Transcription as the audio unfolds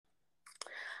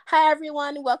Hi,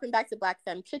 everyone. Welcome back to Black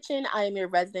Femme Kitchen. I am your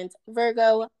resident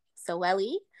Virgo,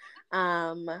 Soeli.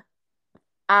 Um,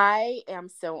 I am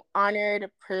so honored,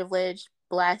 privileged,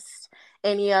 blessed,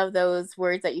 any of those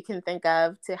words that you can think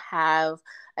of, to have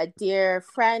a dear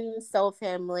friend, soul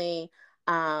family,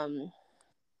 um,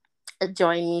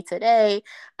 join me today.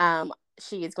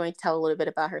 She is going to tell a little bit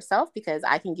about herself because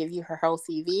I can give you her whole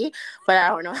CV, but I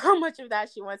don't know how much of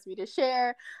that she wants me to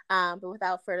share. But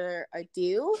without further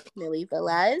ado, Milly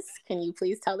Velez, can you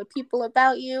please tell the people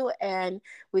about you and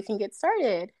we can get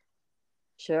started?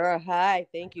 Sure. Hi.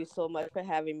 Thank you so much for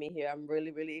having me here. I'm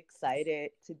really, really excited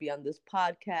to be on this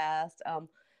podcast.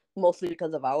 Mostly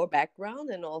because of our background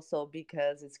and also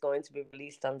because it's going to be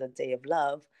released on the Day of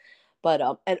Love. But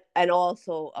and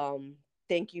also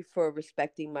thank you for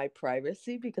respecting my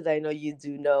privacy because I know you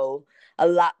do know a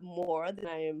lot more than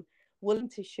I am willing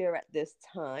to share at this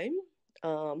time.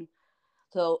 Um,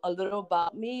 so, a little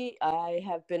about me. I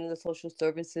have been in the social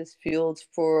services field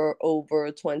for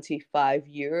over 25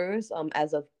 years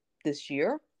as of this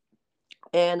year.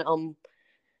 And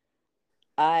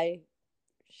I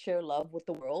share love with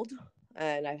the world.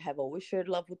 And I have always shared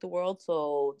love with the world.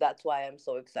 So, that's why I'm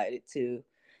so excited to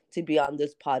be on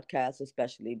this podcast,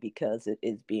 especially because it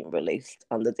is being released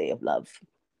on the Day of Love.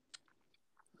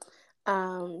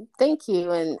 Thank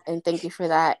you, and thank you for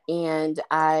that. And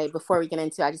before we get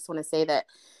into, I just want to say that,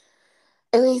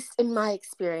 at least in my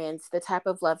experience, the type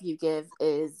of love you give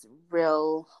is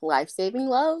real life-saving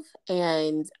love.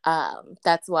 And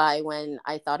that's why when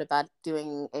I thought about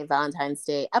doing a Valentine's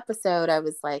Day episode, I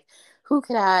was like, who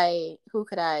could I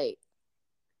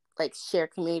like share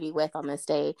community with on this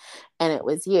day? And it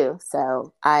was you.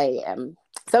 So I am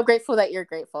so grateful that you're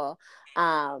grateful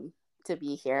to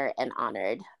be here and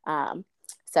honored.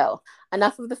 So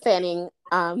enough of the fanning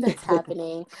that's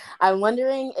happening. I'm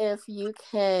wondering if you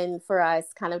can, for us,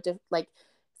 kind of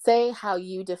say how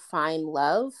you define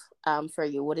love for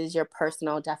you. What is your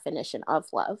personal definition of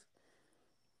love?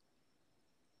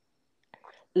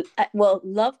 Well,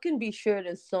 love can be shared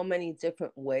in so many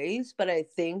different ways, but I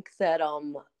think that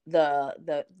the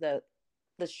the the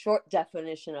the short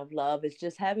definition of love is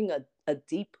just having a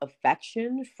deep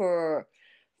affection for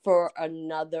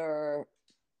another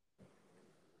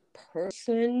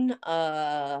person,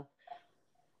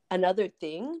 another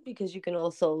thing, because you can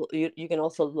also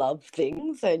love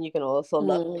things and you can also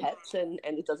love Mm, pets, and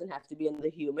it doesn't have to be another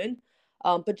human,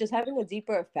 but just having a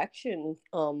deeper affection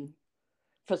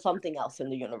for something else in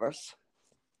the universe.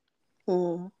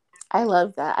 mm. I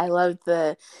love that. I love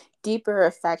the deeper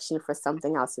affection for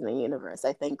something else in the universe.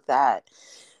 I think that,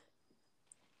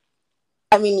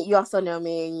 I mean, you also know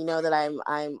me, and you know that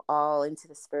I'm all into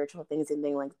the spiritual things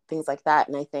and things like that.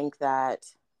 And I think that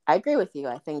I agree with you.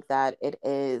 I think that it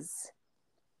is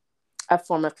a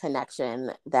form of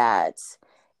connection that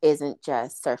isn't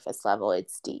just surface level;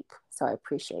 it's deep. So I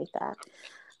appreciate that.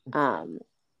 Um,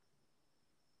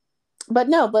 but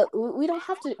no, but we don't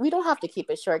have to. We don't have to keep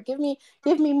it short. Give me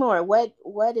more.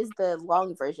 What is the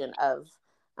long version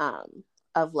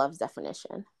of love's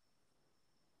definition?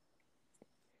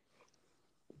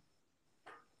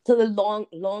 So the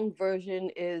long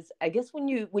version is, I guess,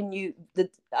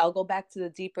 I'll go back to the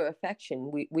deeper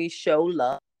affection. We show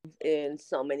love in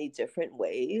so many different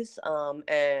ways,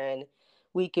 and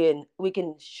we can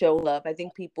show love. I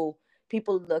think people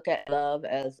look at love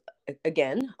as,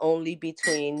 again, only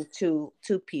between two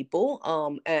people,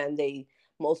 and they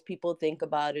most people think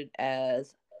about it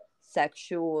as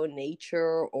sexual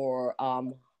nature or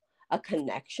a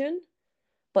connection,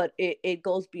 but it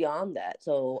goes beyond that.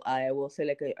 So I will say,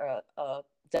 like, a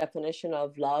definition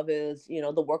of love is,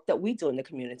 the work that we do in the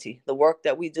community, the work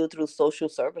that we do through social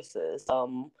services,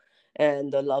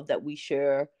 and the love that we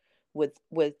share with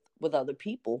other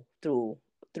people through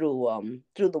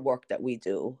the work that we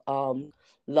do.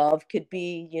 Love could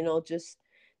be,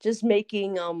 just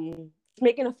making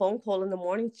a phone call in the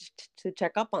morning to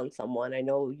check up on someone. I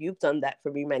know you've done that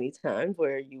for me many times,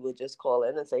 where you would just call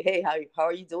in and say, "Hey, how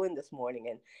are you doing this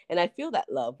morning?" And I feel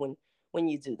that love when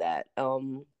you do that.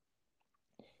 And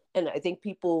I think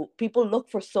people look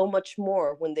for so much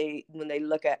more when they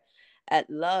look at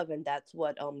love, and that's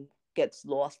what gets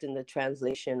lost in the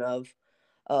translation of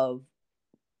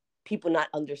people not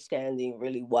understanding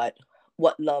really what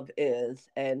love is,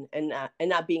 and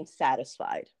not being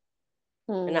satisfied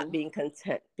and not Hmm. being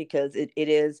content, because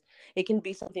it can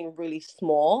be something really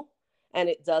small, and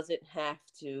it doesn't have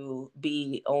to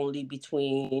be only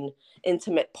between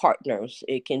intimate partners.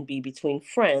 It can be between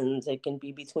friends, it can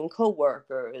be between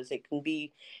coworkers, it can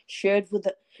be shared with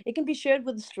a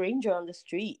stranger on the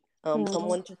street. Mm.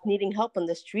 Someone just needing help on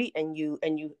the street, and you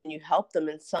help them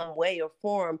in some way or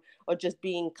form, or just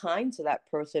being kind to that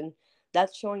person.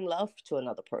 That's showing love to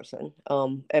another person.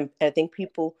 And I think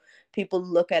people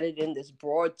look at it in this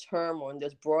broad term or in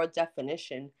this broad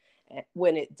definition,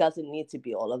 when it doesn't need to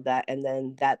be all of that, and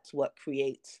then that's what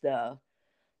creates the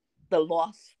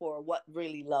loss for what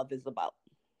really love is about.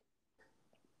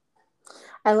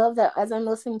 I love that. As I'm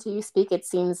listening to you speak, it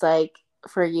seems like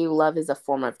for you, love is a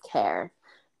form of care.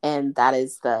 And that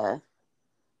is that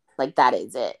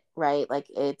is it, right? Like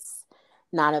it's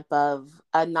not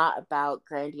about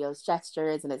grandiose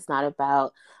gestures, and it's not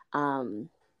about,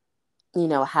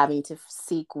 having to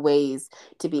seek ways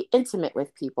to be intimate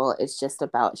with people. It's just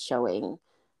about showing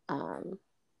um,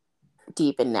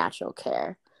 deep and natural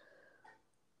care.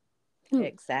 Hmm.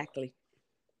 Exactly.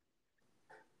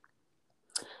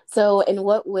 So in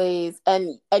what ways,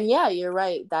 and yeah, you're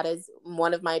right. That is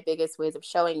one of my biggest ways of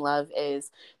showing love,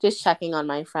 is just checking on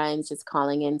my friends, just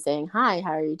calling in saying, "Hi,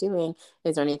 how are you doing?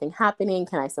 Is there anything happening?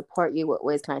 Can I support you? What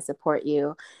ways can I support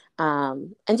you?"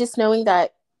 And just knowing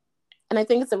that, and I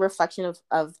think it's a reflection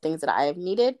of things that I have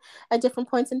needed at different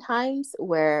points in times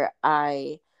where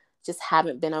I just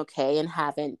haven't been okay and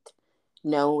haven't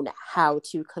known how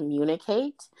to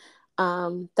communicate,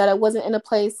 that I wasn't in a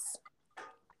place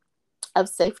of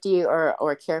safety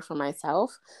or care for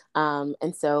myself.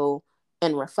 And so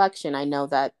in reflection, I know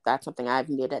that that's something I've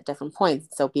needed at different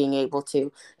points. So being able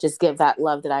to just give that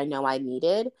love that I know I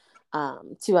needed,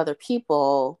 to other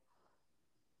people,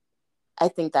 I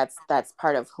think that's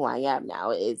part of who I am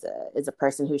now, is a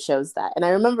person who shows that. And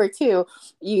I remember too,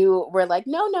 you were like,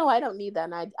 no, I don't need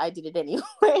that, and I did it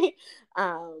anyway.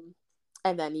 um,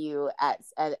 and then you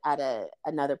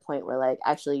another point were like,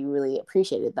 actually, you really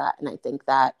appreciated that, and I think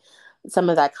that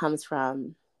some of that comes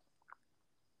from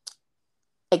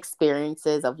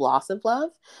experiences of loss of love.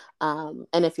 And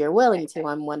if you're willing to,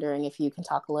 I'm wondering if you can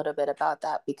talk a little bit about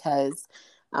that, because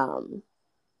um,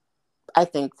 I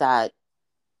think that.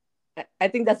 I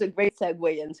think that's a great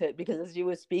segue into it, because as you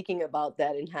were speaking about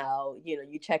that and how,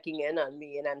 you checking in on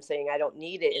me and I'm saying I don't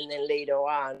need it, and then later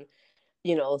on,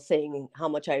 saying how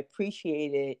much I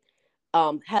appreciate it,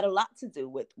 had a lot to do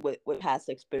with past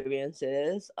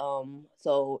experiences.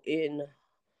 So in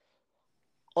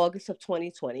August of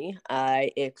 2020,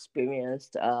 I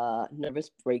experienced a nervous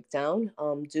breakdown,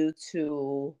 due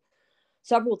to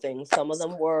several things. Some of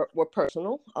them were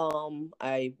personal.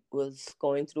 I was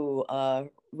going through a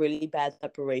really bad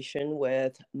separation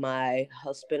with my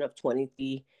husband of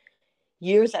 23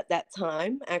 years at that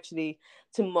time. Actually,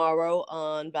 tomorrow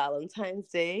on Valentine's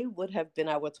Day would have been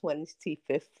our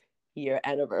 25th year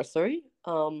anniversary.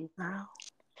 Wow.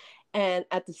 And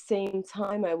at the same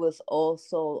time, I was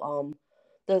also,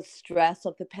 the stress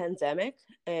of the pandemic,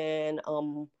 and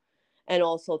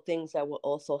also things that were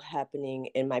also happening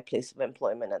in my place of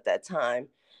employment at that time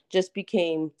just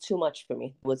became too much for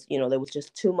me. There was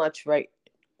just too much right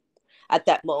at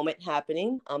that moment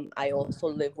happening. I also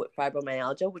live with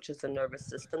fibromyalgia, which is a nervous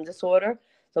system disorder.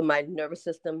 So my nervous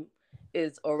system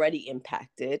is already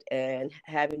impacted, and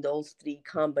having those three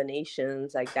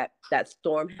combinations, like that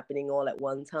storm happening all at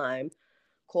one time,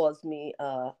 caused me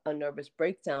a nervous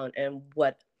breakdown. And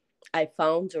what I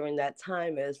found during that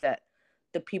time is that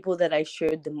the people that I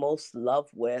shared the most love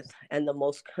with, and the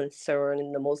most concern,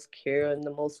 and the most care, and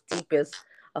the most deepest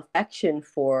affection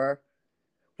for,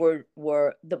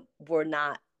 were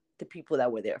not the people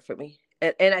that were there for me.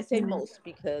 And I say Mm. most,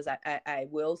 because I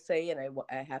will say, and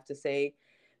I have to say,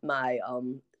 my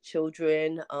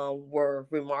children were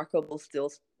remarkable,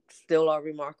 still are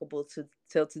remarkable to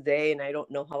till today, and I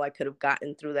don't know how I could have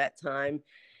gotten through that time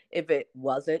if it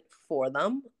wasn't for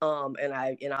them.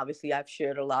 And obviously I've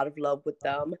shared a lot of love with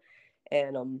them,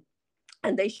 and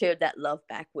and they shared that love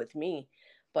back with me.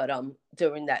 But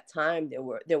during that time,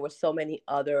 there were so many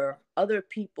other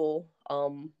people,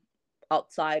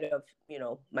 outside of,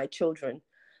 my children,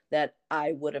 that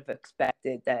I would have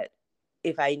expected that,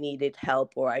 if I needed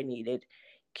help or I needed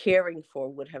caring for,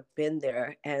 would have been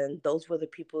there. And those were the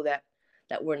people that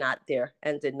were not there,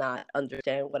 and did not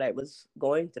understand what I was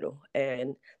going through,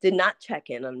 and did not check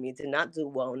in on me, did not do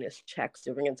wellness checks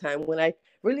during a time when I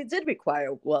really did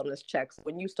require wellness checks.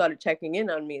 When you started checking in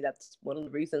on me, that's one of the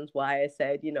reasons why I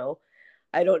said,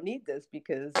 I don't need this,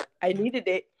 because I needed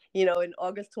it, in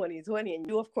August 2020. And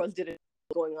you, of course, didn't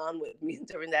know what was going on with me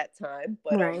during that time.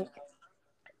 But, Right.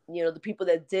 the people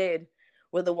that did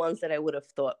were the ones that I would have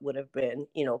thought would have been,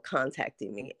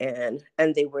 contacting me, and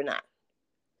they were not.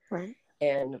 Right.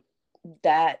 And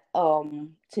that,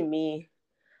 to me,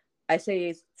 I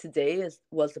say today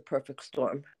was the perfect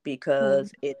storm, Mm.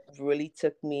 because it really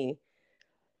took me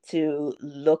to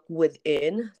look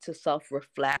within, to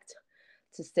self-reflect,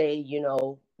 to say,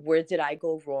 where did I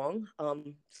go wrong?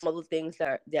 Some of the things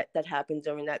that happened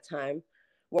during that time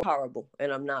were horrible,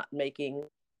 and I'm not making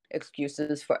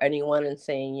excuses for anyone and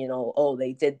saying, oh,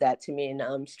 they did that to me and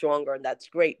now I'm stronger, and that's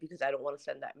great, because I don't want to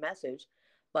send that message.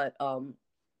 But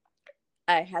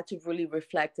I had to really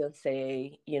reflect and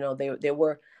say, there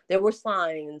were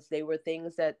signs, there were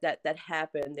things that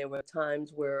happened. There were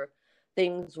times where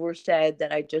things were said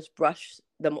that I just brushed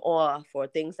them off, or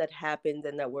things that happened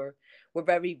and that were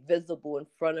very visible in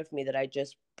front of me that I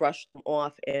just brushed them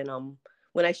off. And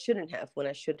when I shouldn't have, when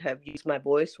I should have used my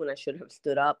voice, when I should have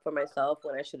stood up for myself,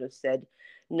 when I should have said,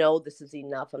 no, this is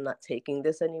enough, I'm not taking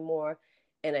this anymore.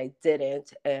 And I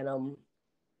didn't. And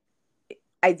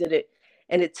I did it,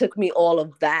 and it took me all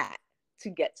of that to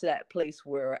get to that place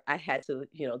where I had to,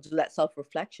 do that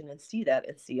self-reflection and see that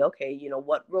and see, okay,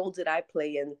 what role did I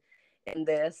play in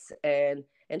this, and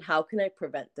how can I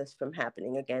prevent this from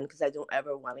happening again? Because I don't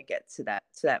ever want to get to that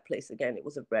place again. It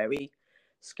was a very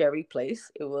scary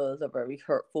place. It was a very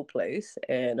hurtful place,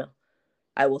 and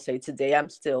I will say today I'm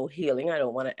still healing. I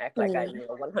don't want to act like I'm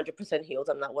 100% healed.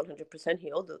 I'm not 100%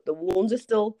 healed. The wounds is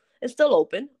still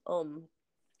open.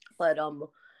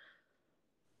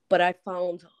 But I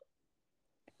found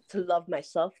to love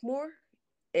myself more,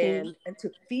 and to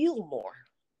feel more.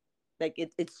 Like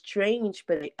it's strange,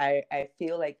 but I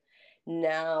feel like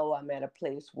now I'm at a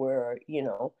place where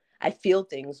I feel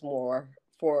things more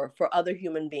for other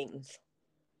human beings,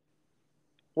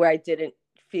 where I didn't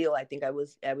feel. I think I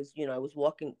was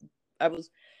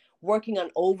working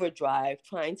on overdrive,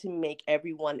 trying to make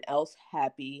everyone else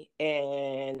happy,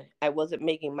 and I wasn't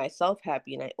making myself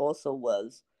happy, and I also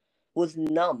was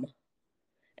numb.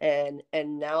 And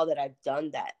now that I've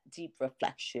done that deep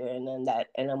reflection, and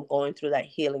I'm going through that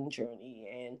healing journey,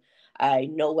 and I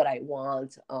know what I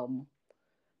want,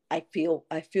 I feel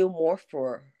more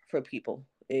for people.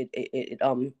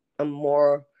 I'm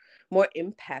more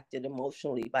impacted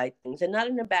emotionally by things, and not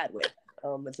in a bad way.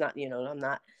 It's not, I'm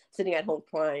not sitting at home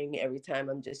crying every time.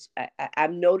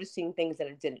 I'm noticing things that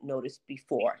I didn't notice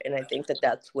before. And I think that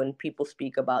that's when people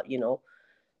speak about,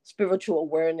 spiritual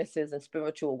awarenesses and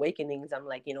spiritual awakenings. I'm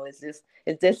like, I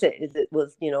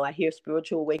hear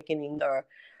spiritual awakenings are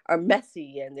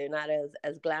messy, and they're not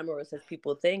as glamorous as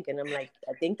people think. And I'm like,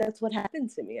 I think that's what happened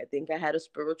to me. I think I had a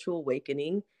spiritual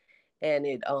awakening, and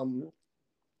it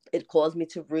caused me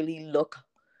to really look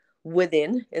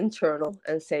within, internal,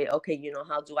 and say, okay,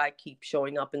 how do I keep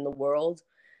showing up in the world,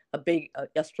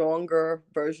 a stronger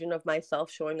version of myself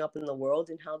showing up in the world,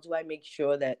 and how do I make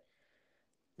sure that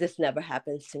this never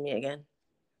happens to me again?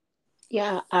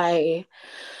 Yeah, I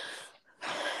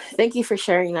thank you for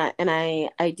sharing that. And I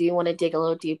do want to dig a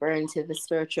little deeper into the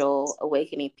spiritual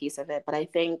awakening piece of it. But I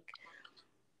think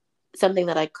something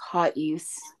that I caught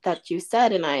that you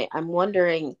said, and I'm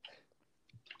wondering,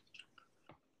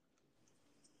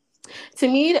 to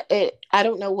me, I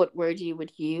don't know what word you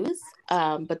would use,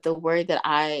 but the word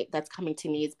that's coming to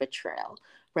me is betrayal,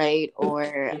 right?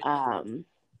 Or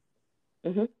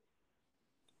Mm-hmm.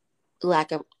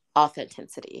 lack of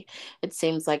authenticity. It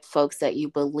seems like folks that you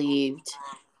believed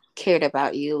cared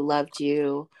about you, loved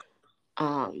you,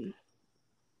 um,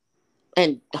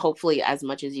 and hopefully as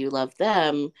much as you loved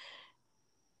them,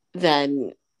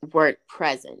 then weren't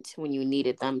present when you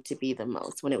needed them to be the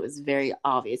most, when it was very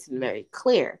obvious and very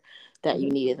clear that you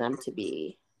Mm-hmm. needed them to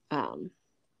be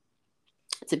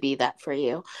that for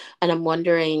you. And I'm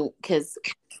wondering, because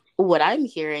what I'm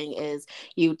hearing is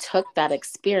you took that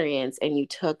experience and you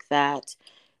took that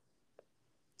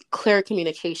clear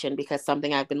communication, because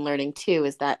something I've been learning too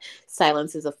is that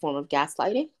silence is a form of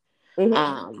gaslighting.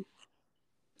 Mm-hmm.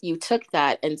 You took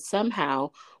that and somehow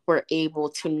were able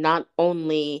to not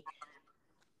only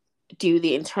do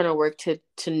the internal work to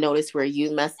notice where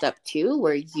you messed up too,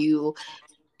 where you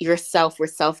yourself were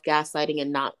self gaslighting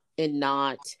and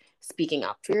not speaking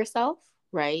up for yourself,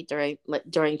 right,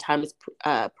 during times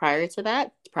prior to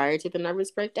that, prior to the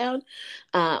nervous breakdown,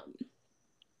 um,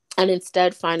 and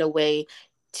instead find a way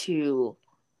to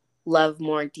love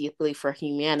more deeply for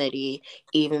humanity,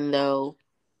 even though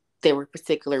there were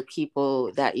particular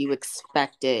people that you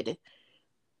expected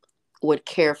would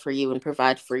care for you and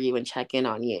provide for you and check in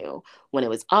on you when it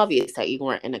was obvious that you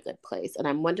weren't in a good place. And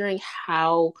I'm wondering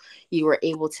how you were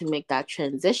able to make that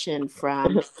transition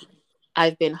from,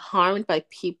 I've been harmed by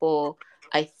people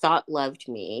I thought loved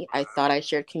me, I thought I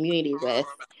shared community with,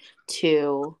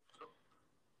 to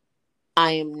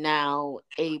I am now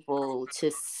able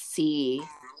to see,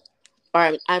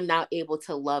 or I'm now able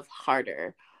to love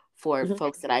harder for Mm-hmm.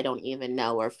 folks that I don't even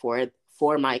know, or for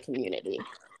my community.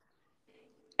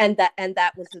 And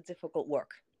that was the difficult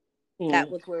work. That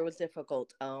Mm. was where it was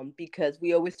difficult, because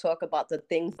we always talk about the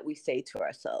things that we say to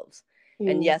ourselves.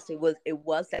 And Mm. yes, it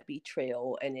was that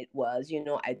betrayal, and it was,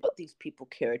 I thought these people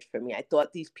cared for me. I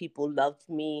thought these people loved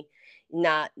me,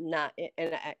 not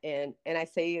and I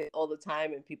say it all the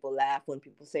time, and people laugh when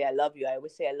people say I love you. I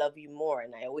always say I love you more,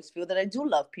 and I always feel that I do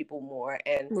love people more.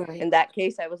 And Right. in that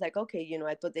case, I was like, okay,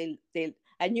 I thought they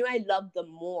I knew I loved them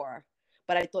more,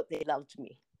 but I thought they loved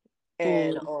me.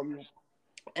 and Mm. um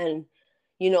and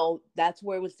that's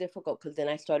where it was difficult, because then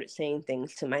I started saying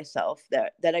things to myself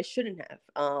that I shouldn't have.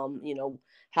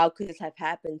 How could this have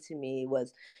happened to me?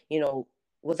 You know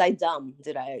was I dumb?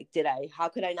 Did I how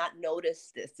could I not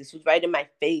notice this? This was right in my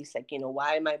face. Like,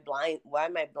 why am I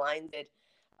blinded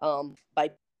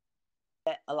by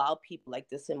allow people like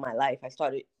this in my life? I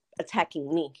started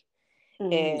attacking me.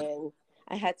 Mm. And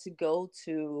I had to go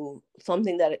to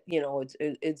something that,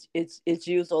 it's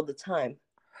used all the time.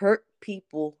 Hurt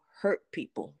people hurt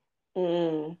people.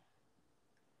 Mm.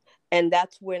 And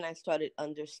that's when I started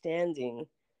understanding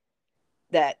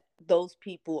that those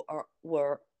people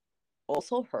were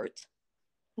also hurt.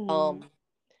 Mm. Um,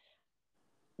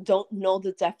 don't know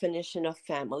the definition of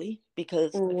family,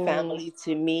 because Mm. family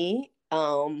to me,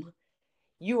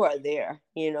 you are there.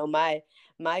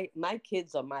 My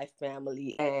kids are my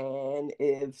family, and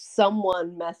if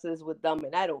someone messes with them,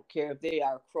 and I don't care if they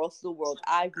are across the world,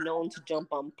 I've known to jump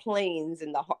on planes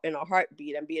in a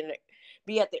heartbeat, and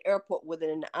be at the airport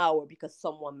within an hour because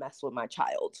someone messed with my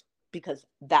child, because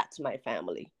that's my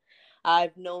family.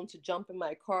 I've known to jump in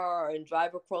my car and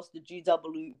drive across the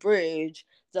GW bridge,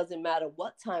 doesn't matter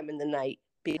what time in the night,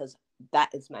 because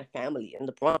that is my family in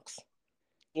the Bronx.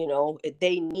 If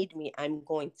they need me, I'm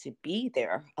going to be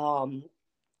there.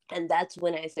 And that's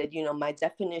when I said, my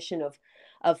definition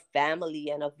of family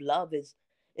and of love is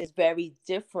very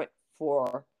different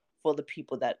for the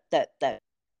people that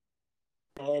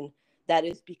and that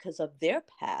is because of their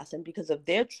past, and because of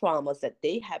their traumas that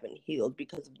they haven't healed,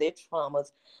 because of their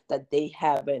traumas that they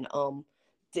haven't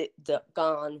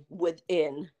gone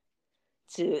within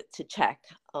to check.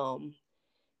 And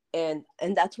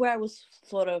that's where I was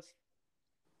sort of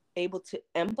able to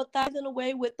empathize in a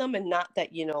way with them. And not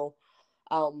that,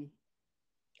 um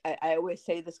I always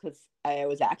say this, because I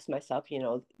always ask myself,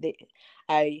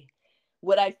 I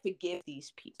would I forgive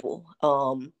these people?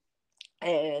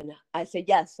 And I said,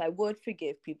 yes, I would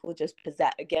forgive people, just because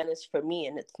that, again, is for me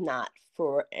and it's not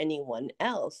for anyone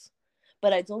else.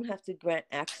 But I don't have to grant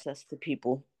access to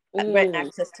people, grant Mm.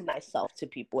 access to myself to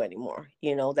people anymore.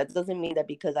 That doesn't mean that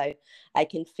because I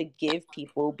can forgive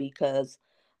people because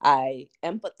I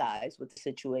empathize with the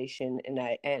situation,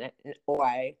 or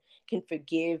I can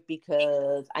forgive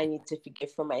because I need to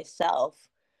forgive for myself.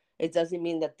 It doesn't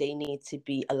mean that they need to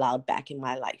be allowed back in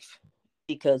my life,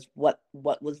 because what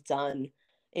was done,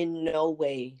 in no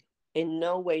way,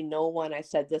 no one. I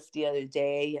said this the other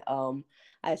day.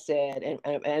 I said, and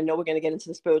I know we're going to get into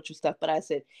the spiritual stuff, but I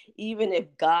said, even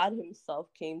if God himself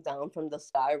came down from the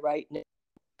sky right now,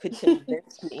 could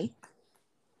convince me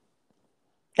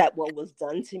that what was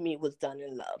done to me was done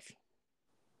in love,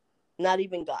 not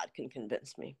even God can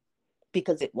convince me,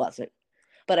 because it wasn't.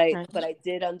 but i Right. but I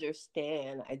did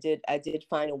understand. I did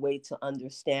find a way to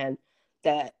understand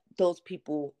that those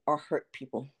people are hurt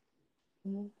people,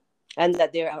 Mm. and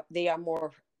that they are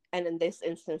more, and in this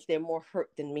instance they're more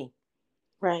hurt than me,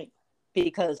 Right.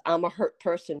 because I'm a hurt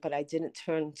person, but I didn't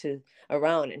turn to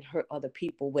around and hurt other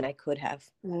people when I could have.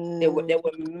 There were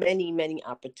Mm. many, many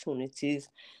opportunities.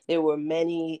 There were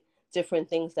many different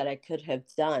things that I could have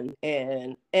done,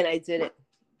 and I didn't,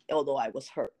 although I was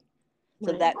hurt.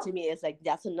 So Right. that to me is like,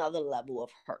 that's another level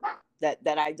of hurt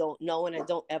that I don't know, and I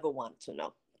don't ever want to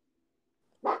know,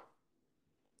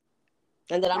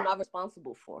 and that I'm not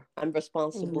responsible for. I'm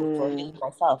responsible for healing Mm.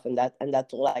 myself, and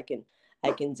that's all I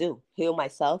can do. Heal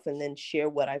myself, and then share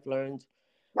what I've learned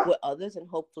with others, and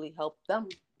hopefully help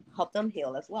them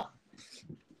heal as well.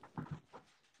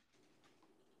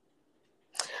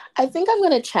 I think I'm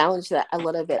going to challenge that a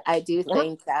little bit. I do Uh-huh.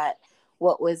 think that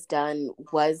what was done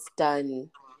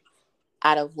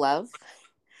out of love,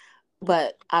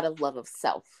 but out of love of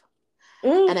self.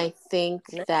 Mm. And I think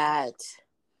that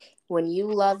when you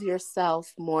love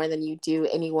yourself more than you do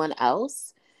anyone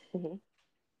else, Mm-hmm.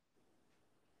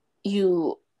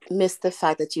 you miss the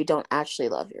fact that you don't actually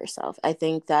love yourself. I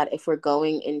think that if we're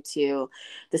going into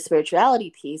the spirituality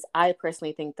piece, I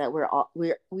personally think that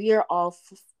we are all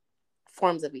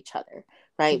forms of each other,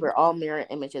 right? Mm-hmm. We're all mirror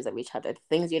images of each other. The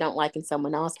things you don't like in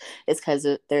someone else is because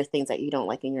there are things that you don't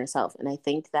like in yourself. And I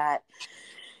think that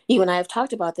you and I have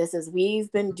talked about this as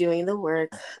we've been doing the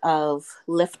work of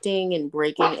lifting and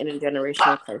breaking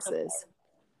intergenerational curses.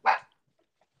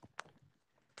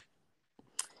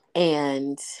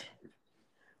 And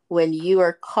when you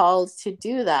are called to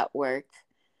do that work,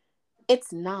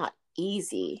 it's not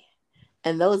easy.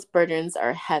 And those burdens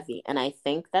are heavy. And I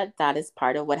think that that is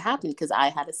part of what happened, because I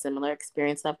had a similar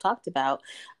experience that I've talked about.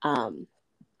 And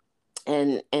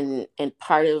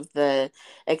part of the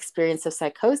experience of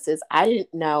psychosis, I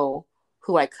didn't know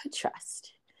who I could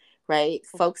trust, right?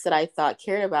 Folks that I thought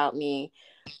cared about me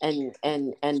and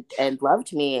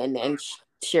loved me and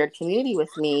shared community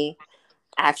with me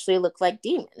actually looked like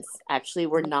demons, actually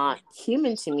were not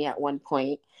human to me at one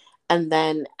point. And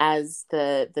then as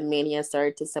the mania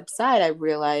started to subside, I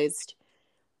realized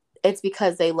it's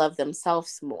because they love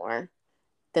themselves more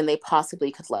than they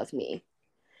possibly could love me.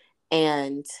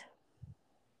 And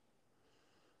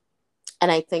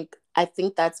I think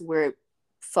that's where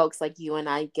folks like you and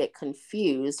I get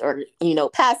confused, or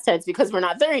past tense, because we're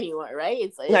not there anymore, right?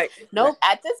 It's Right. nope.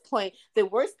 At this point, the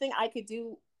worst thing I could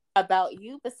do about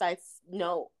you, besides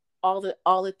all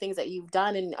the things that you've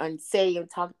done and say and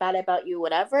talk bad about you,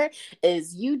 whatever,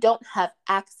 is you don't have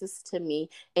access to me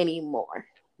anymore.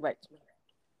 Right.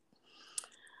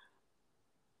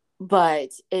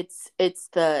 But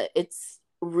it's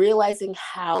realizing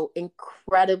how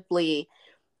incredibly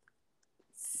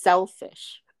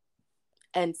selfish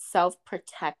and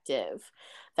self-protective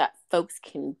that folks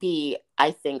can be,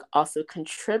 I think also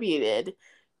contributed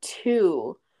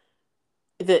to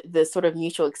the sort of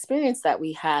mutual experience that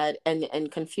we had,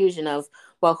 and confusion of,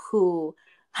 well,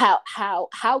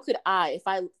 how could I, if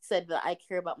I said that I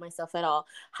care about myself at all,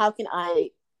 how can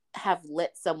I have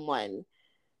let someone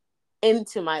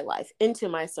into my life, into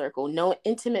my circle, know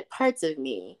intimate parts of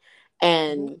me,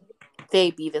 and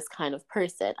they be this kind of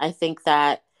person? I think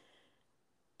that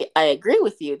I agree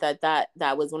with you that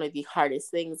was one of the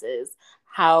hardest things, is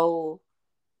how,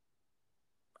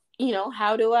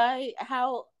 how did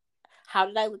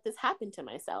I let this happen to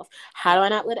myself? How do I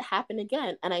not let it happen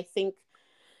again? And I think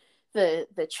the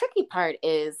tricky part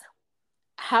is,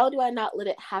 how do I not let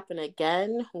it happen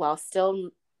again while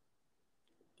still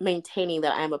maintaining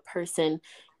that I'm a person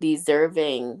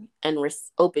deserving and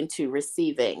open to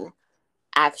receiving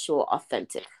actual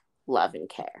authentic love and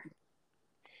care?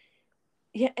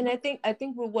 Yeah, and I think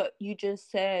with what you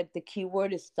just said, the key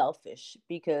word is selfish,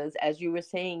 because as you were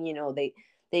saying,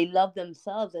 they love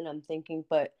themselves, and I'm thinking,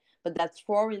 but that's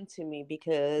foreign to me,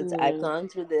 because I've Mm, gone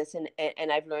through this,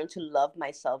 and I've learned to love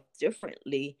myself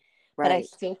differently, but I right.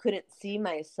 still couldn't see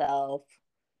myself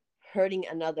hurting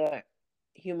another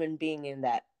human being in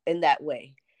that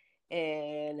way.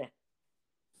 And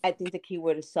I think the key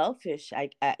word is selfish.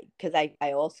 I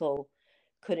also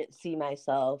couldn't see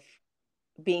myself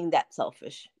being that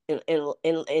selfish in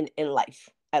life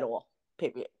at all.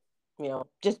 Period.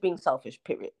 Just being selfish.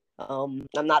 Period. I'm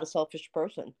not a selfish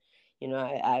person.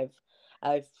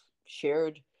 I've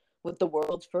shared with the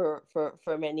world for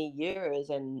many years,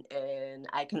 and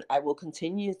I will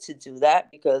continue to do that,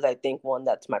 because I think, one,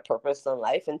 that's my purpose in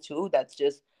life, and two, that's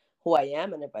just who I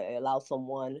am. And if I allow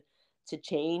someone to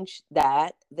change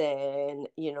that, then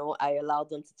I allow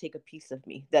them to take a piece of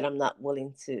me that I'm not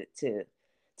willing to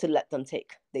let them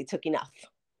take. They took enough,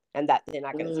 and that they're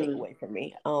not going to take Mm, away from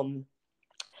me.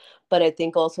 But I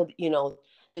think also,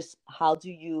 just how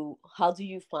do you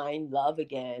find love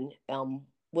again,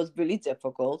 was really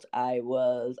difficult. I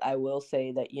will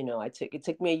say that, it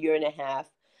took me a year and a half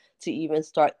to even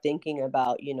start thinking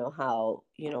about, how,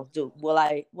 will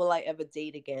I ever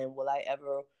date again? Will I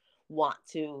ever want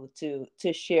to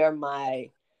share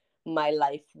my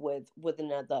life with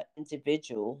another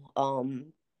individual?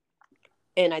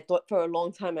 And I thought for a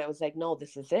long time, I was like, no,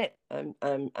 this is it. I'm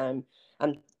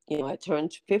I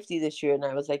turned 50 this year, and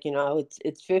I was like,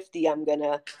 it's 50. I'm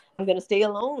gonna stay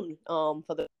alone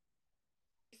for the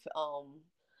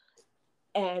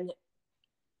and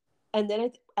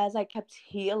then as I kept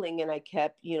healing, and I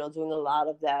kept doing a lot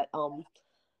of that,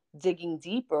 digging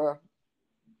deeper,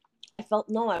 I felt,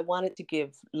 no, I wanted to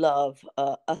give love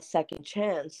a second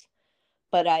chance,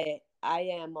 but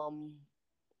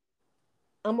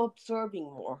I'm observing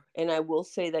more. And I will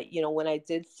say that, when I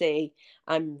did say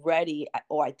I'm ready,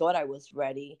 or I thought I was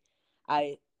ready,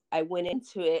 I I went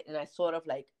into it, and I sort of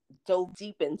like dove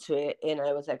deep into it, and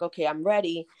I was like, okay, I'm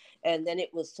ready. And then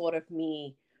it was sort of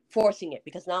me forcing it,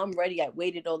 because now I'm ready. I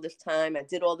waited all this time. I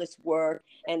did all this work,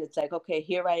 and it's like, okay,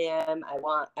 here I am. I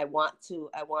want to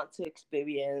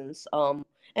experience,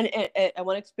 and I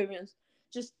want to experience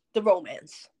just the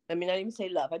romance. I mean, I didn't even say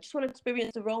love. I just want to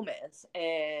experience the romance.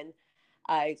 And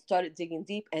I started digging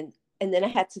deep, and then I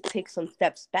had to take some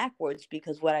steps backwards,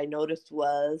 because what I noticed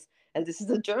was, and this is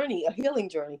a journey, a healing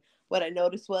journey, what I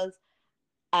noticed was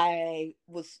I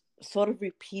was sort of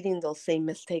repeating those same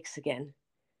mistakes again.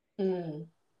 mm,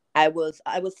 I was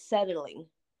settling,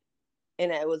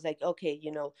 and I was like, okay,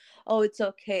 oh, it's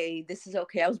okay, this is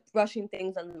okay. I was brushing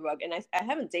things under the rug, and I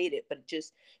haven't dated, but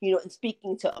just, and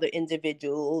speaking to other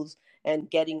individuals and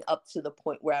getting up to the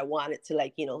point where I wanted to,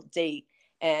 like, date.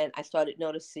 And I started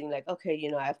noticing, like,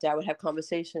 okay, after I would have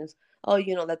conversations, oh,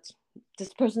 that's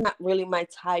this person not really my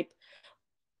type,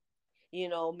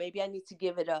 or, maybe I need to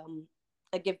give it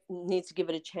need to give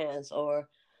it a chance, or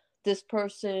this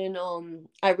person,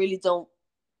 I really don't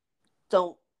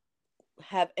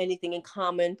have anything in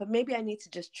common, but maybe I need to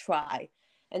just try.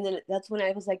 And then that's when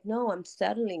I was like, no, I'm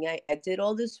settling. I did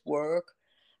all this work.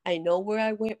 I know where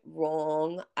I went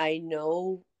wrong. I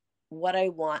know what I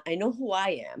want. I know who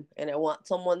I am. And I want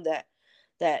someone that,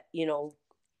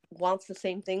 wants the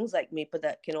same things like me, but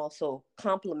that can also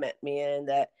compliment me, and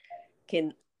that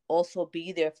can also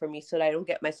be there for me, so that I don't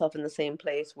get myself in the same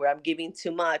place where I'm giving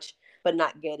too much but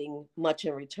not getting much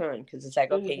in return. Because it's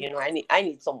like, okay, Mm-hmm. I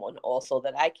need someone also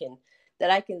that I can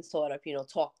sort of,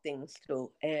 talk things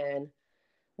to. And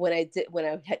when I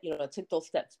had, took those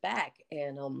steps back,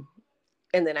 and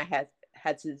then I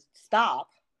had to stop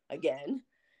again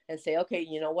and say, okay,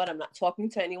 you know what? I'm not talking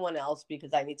to anyone else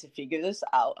because I need to figure this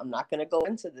out. I'm not going to go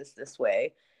into this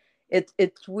way.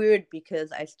 It's weird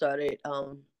because I started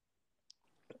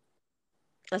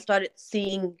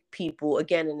seeing people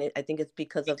again, and I think it's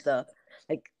because of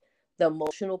like the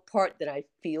emotional part that I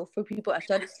feel for people. I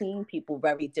started seeing people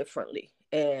very differently,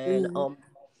 and Mm-hmm.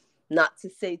 not to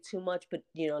say too much, but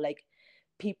like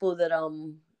people that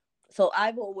So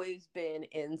I've always been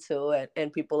into it,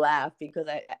 and people laugh because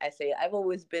I say I've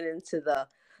always been into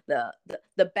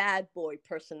the bad boy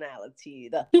personality,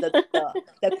 the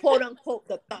quote unquote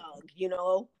the thug.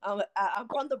 I'm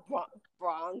from the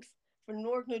Bronx, from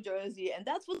Newark, New Jersey, and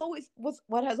that's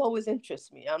what has always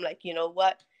interested me. I'm like, you know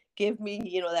what? Give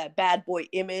me, that bad boy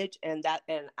image, and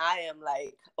I am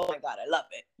like, oh my god, I love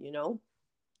it.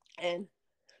 And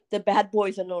the bad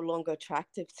boys are no longer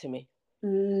attractive to me,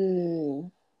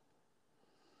 Mm.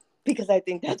 because I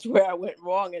think that's where I went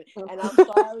wrong. And I'm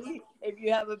sorry if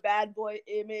you have a bad boy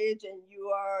image and you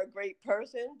are a great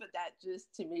person, but that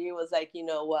just to me was like, you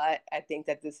know what? I think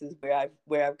that this is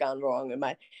where I've gone wrong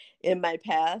in my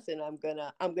past, and I'm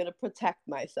gonna protect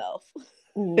myself.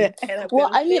 Mm. And I'm Well,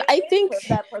 gonna I mean, stay I away think from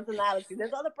that personality.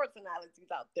 There's other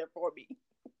personalities out there for me.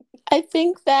 I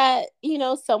think that,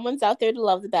 someone's out there to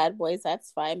love the bad boys,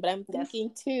 that's fine. But I'm Yes.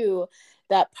 thinking too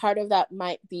that part of that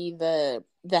might be the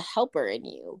helper in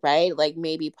you, right? Like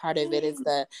maybe part of it is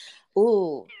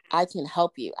ooh, I can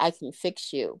help you. I can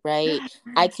fix you, right?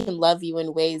 I can love you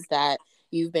in ways that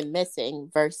you've been missing,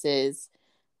 versus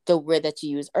the word that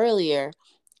you used earlier.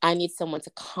 I need someone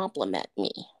to compliment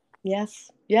me.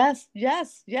 Yes, yes,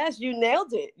 yes, yes. You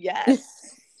nailed it.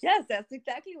 Yes, yes. That's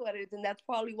exactly what it is, and that's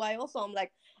probably why. Also, I'm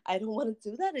like, I don't want to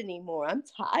do that anymore. I'm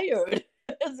tired.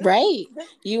 this, Right. this,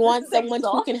 You this want is someone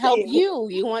who can help exhausting. you.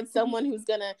 You want someone who's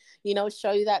going to,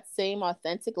 show you that same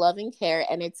authentic loving care,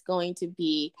 and it's going to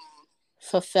be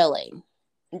fulfilling.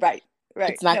 Right, right.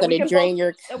 It's not That going we to can both drain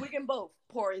your. that we can both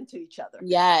pour into each other.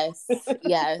 Yes.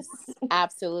 Yes.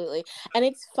 Absolutely. And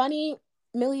it's funny,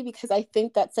 Millie, because I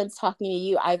think that since talking to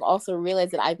you, I've also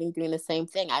realized that I've been doing the same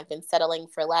thing. I've been settling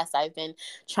for less. I've been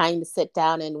trying to sit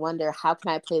down and wonder, how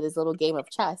can I play this little game of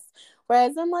chess?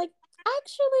 Whereas I'm like,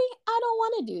 actually, I don't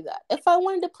want to do that. If I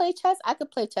wanted to play chess, I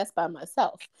could play chess by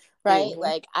myself, right? Hmm.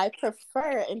 Like, I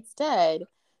prefer instead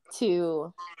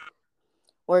to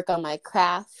work on my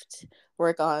craft,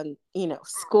 work on,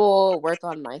 school, work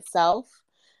on myself,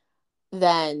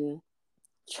 than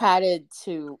try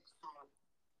to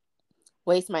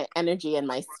waste my energy and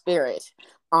my spirit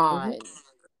Hmm. on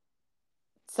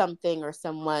something or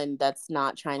someone that's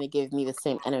not trying to give me the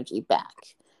same energy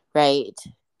back, right?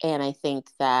 And I think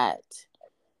that,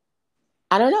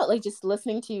 I don't know, like, just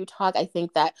listening to you talk, I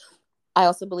think that I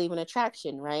also believe in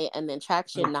attraction, right? And then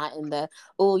attraction, not in the,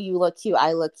 oh, you look cute,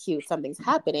 I look cute, something's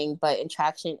happening, but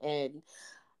attraction in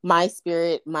my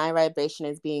spirit, my vibration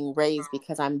is being raised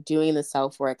because I'm doing the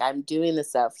self work, I'm doing the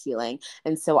self healing.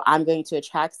 And so I'm going to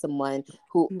attract someone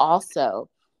who also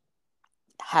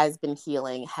has been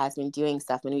healing, has been doing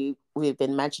stuff. And we've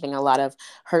been mentioning a lot of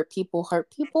hurt people hurt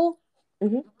people.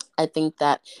 Hmm. I think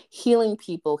that healing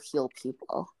people heal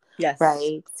people, Yes.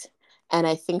 right? And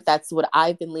I think that's what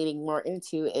I've been leaning more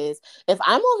into is, if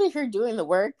I'm over here doing the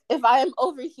work, if I'm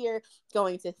over here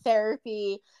going to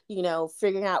therapy,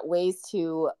 figuring out ways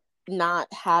to not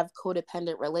have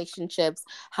codependent relationships,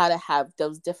 how to have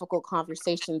those difficult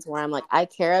conversations where I'm like, I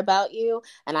care about you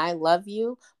and I love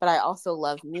you, but I also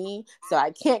love me. So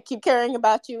I can't keep caring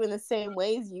about you in the same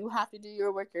ways. You have to do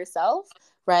your work yourself,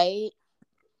 right?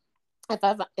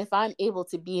 if I'm able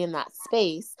to be in that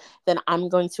space, then I'm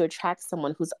going to attract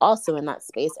someone who's also in that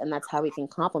space, and that's how we can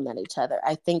complement each other.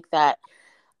 I think that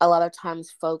a lot of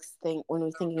times folks think, when we're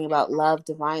thinking about love,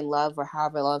 divine love, or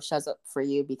however love shows up for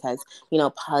you, because,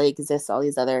 poly exists, all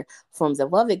these other forms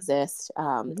of love exist,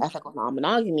 Mhm. ethical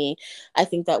non-monogamy, I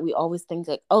think that we always think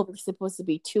like, oh, we're supposed to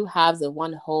be two halves of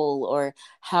one whole, or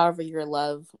however your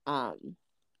love and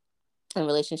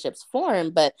relationships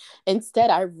form. But instead,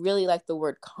 I really like the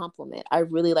word complement. I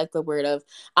really like the word of,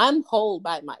 I'm whole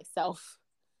by myself.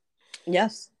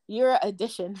 Yes. You're an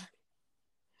addition.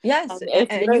 Yes, And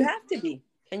if and you you're have to be,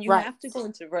 and you right. have to go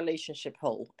into relationship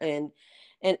whole. And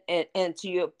to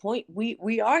your point,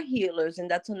 we are healers, and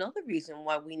that's another reason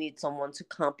why we need someone to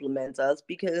complement us,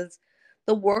 because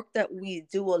the work that we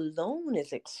do alone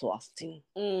is exhausting.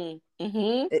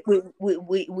 Mm-hmm.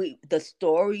 The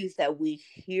stories that we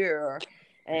hear,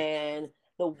 and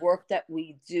the work that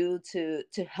we do to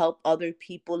help other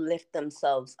people lift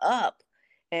themselves up,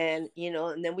 and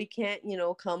and then we can't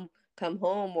come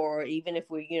home, or even if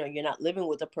we you're not living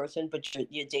with a person, but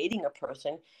you're dating a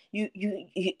person,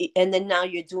 and then now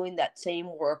you're doing that same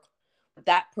work with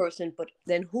that person, but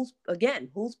then who's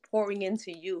pouring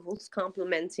into you, who's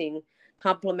complimenting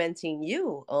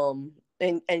you,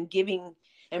 and giving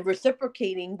and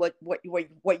reciprocating what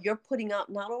you're putting out,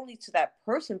 not only to that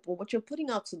person, but what you're putting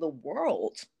out to the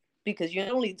world. Because you're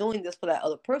not only doing this for that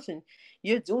other person,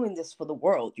 you're doing this for the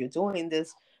world. You're doing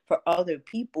this for other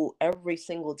people every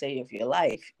single day of your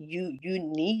life. You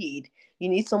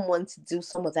need someone to do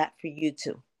some of that for you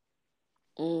too.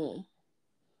 Mm.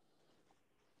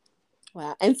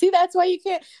 Wow. And see, that's why you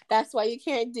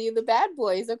can't do the bad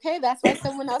boys. Okay. That's why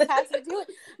someone else has to do it.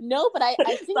 No, but I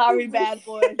think Sorry, you bad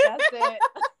boys. That's it.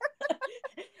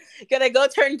 gonna go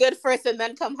turn good first and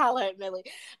then come holler at Millie.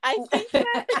 I think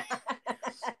that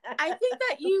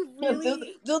you do,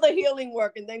 really do the healing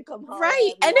work and then come holler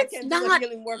right. at me. And I it's can't do the not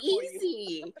healing work for you.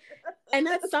 easy. And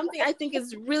that's something I think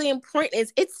is really important,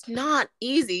 is it's not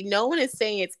easy. No one is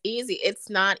saying it's easy. It's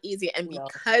not easy. And No,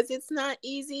 because it's not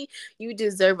easy, you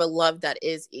deserve a love that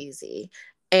is easy.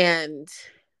 And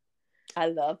I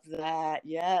love that.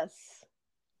 Yes,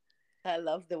 I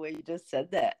love the way you just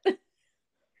said that.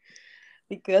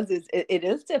 Because it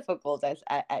is difficult. And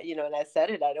I said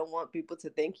it. I don't want people to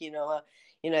think,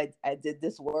 I did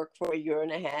this work for a year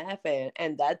and a half,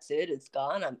 and that's it. It's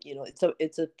gone.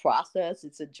 It's a process.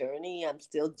 It's a journey. I'm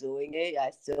still doing it.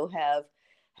 I still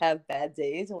have bad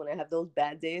days, and when I have those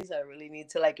bad days, I really need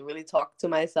to like really talk to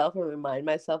myself and remind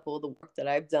myself of all the work that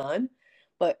I've done.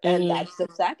 And mm, that's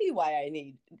exactly why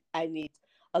I need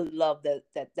a love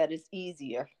that is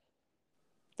easier,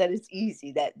 that is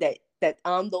easy, that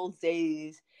on those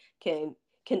days can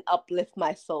can uplift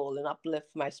my soul and uplift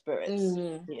my spirits,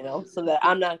 mm, so that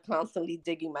I'm not constantly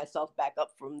digging myself back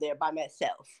up from there by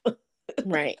myself.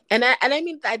 right. And I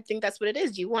mean, I think that's what it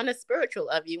is. You want a spiritual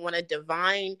love. You want a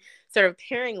divine sort of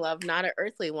pairing love, not an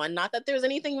earthly one. Not that there's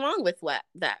anything wrong with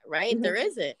that, right? Mhm. There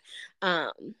isn't.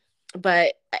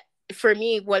 But for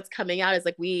me, what's coming out is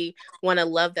like, we want a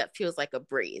love that feels like a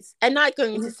breeze. And not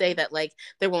going to Mhm. say that like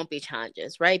there won't be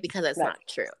challenges, right? Because that's Right. not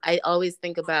true. I always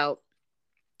think about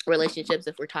relationships,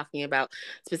 if we're talking about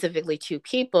specifically two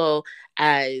people,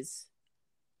 as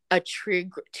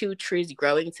two trees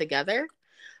growing together.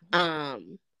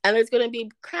 And there's going to be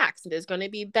cracks, and there's going to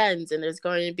be bends, and there's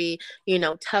going to be,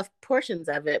 tough portions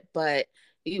of it, but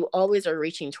you always are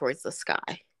reaching towards the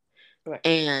sky. Right.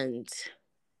 And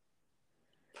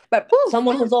But whew,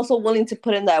 someone who's also willing to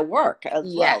put in that work as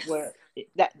well, yes. where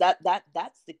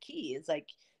that's the key. It's like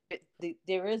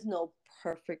there is no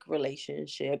perfect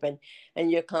relationship,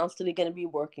 and you're constantly going to be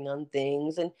working on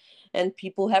things, and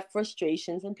people have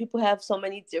frustrations, and people have so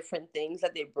many different things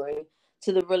that they bring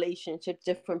to the relationship,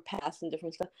 different paths and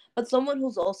different stuff. But someone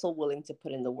who's also willing to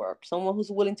put in the work, someone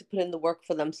who's willing to put in the work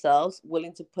for themselves,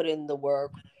 willing to put in the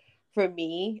work for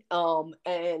me,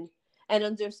 and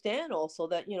understand also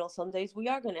that some days we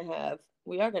are gonna have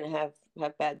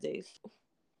bad days,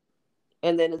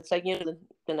 and then it's like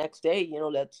the next day,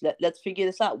 let's figure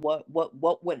this out.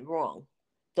 What went wrong?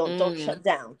 Don't Mm. shut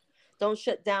down. Don't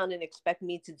shut down and expect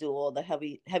me to do all the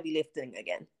heavy lifting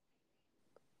again.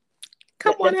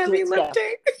 Come on, Let's do heavy it together.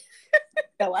 lifting.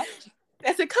 So what?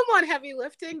 I said, come on, heavy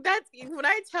lifting. That's when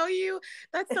I tell you,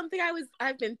 that's something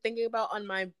I've been thinking about on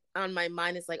my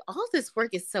mind. Is like, all this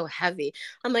work is so heavy.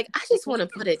 I'm like, I just want to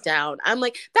put it down. I'm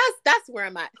like, that's where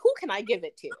I'm at. Who can I give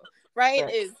it to? Right?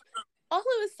 Right. Is all of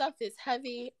this stuff is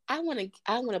heavy. I want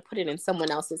to put it in someone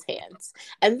else's hands.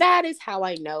 And that is how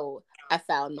I know I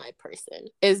found my person,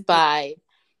 is by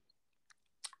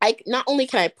I not only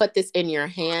can I put this in your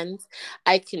hands,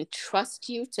 I can trust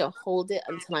you to hold it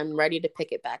until I'm ready to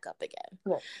pick it back up again.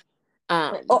 Right.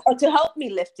 Right. Um, Or to help me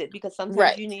lift it, because sometimes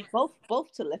right, you need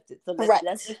both to lift it. So let's right,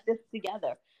 lift this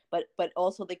together. But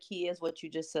also the key is what you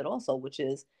just said also, which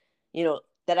is,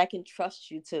 that I can trust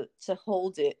you to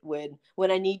hold it when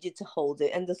I need you to hold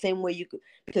it. And the same way you could,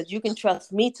 because you can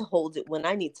trust me to hold it when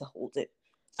I need to hold it.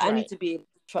 I need right, to be able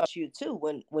to trust you too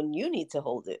when you need to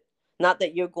hold it. Not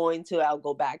that you're going to, I'll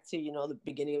go back to, the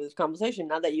beginning of this conversation,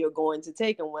 not that you're going to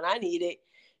take, and when I need it,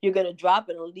 you're going to drop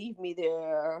it and leave me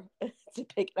there to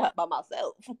pick it up by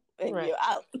myself, and right. you're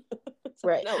out. So,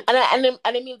 Right. no. And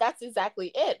I mean that's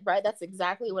exactly it, right? That's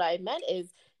exactly what I meant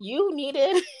is you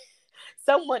needed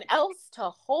someone else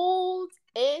to hold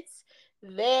it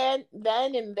then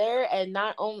and there, and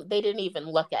not only they didn't even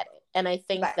look at it. And I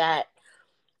think Right. that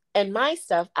in my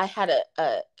stuff I had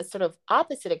a sort of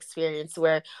opposite experience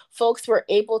where folks were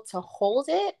able to hold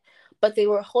it, but they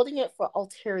were holding it for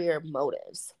ulterior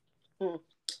motives. Mm.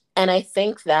 And I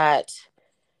think that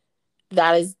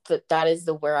that is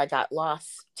the where I got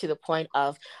lost, to the point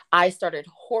of I started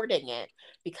hoarding it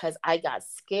because I got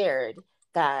scared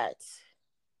that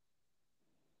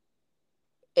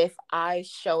if I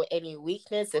show any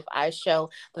weakness, if I show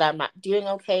that I'm not doing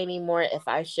okay anymore, if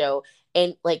I show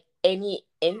any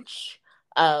inch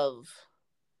of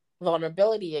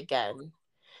vulnerability again,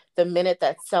 the minute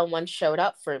that someone showed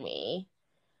up for me,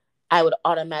 I would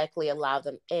automatically allow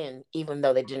them in, even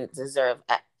though they didn't deserve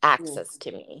Mm. access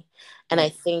to me. And I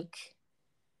Mm. think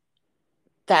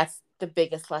that's the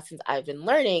biggest lessons I've been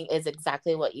learning is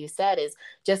exactly what you said, is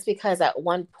just because at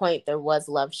one point there was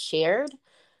love shared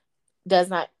does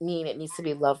not mean it needs to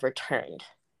be love returned.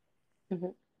 Mm-hmm.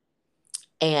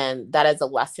 And that is a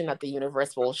lesson that the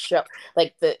universe will show.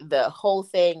 Like the whole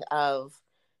thing of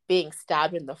being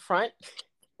stabbed in the front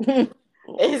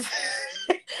is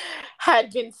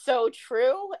had been so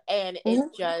true, and it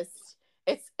Mm-hmm. just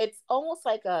it's almost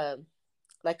like a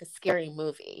scary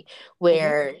movie Mm-hmm.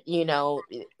 where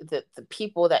the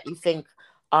people that you think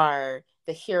are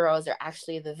the heroes are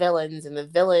actually the villains, and the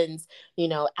villains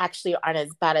actually aren't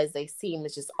as bad as they seem.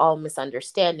 It's just all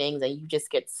misunderstandings, and you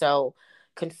just get so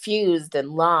confused and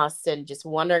lost and just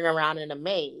wandering around in a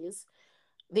maze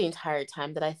the entire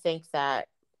time, that I think that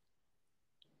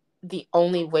the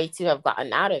only way to have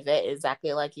gotten out of it,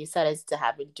 exactly like you said, is to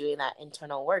have been doing that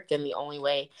internal work. And the only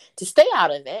way to stay out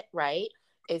of it, right,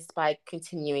 is by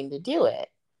continuing to do it.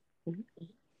 Mm-hmm.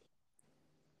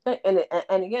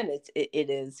 And again, it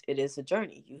is a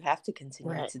journey. You have to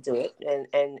continue Right. to do it,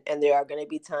 and there are going to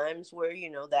be times where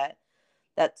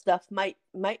that stuff might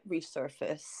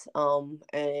resurface,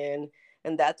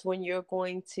 and that's when you're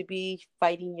going to be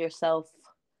fighting yourself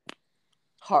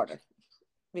harder,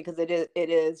 because it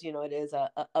is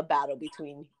a battle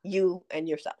between you and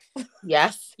yourself.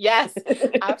 Yes, yes,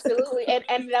 absolutely.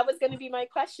 And that was going to be my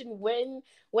question. When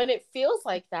it feels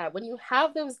like that, when you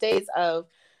have those days of,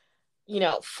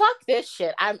 fuck this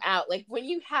shit, I'm out. Like when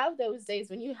you have those days,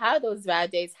 when you have those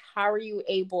bad days, how are you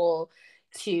able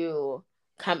to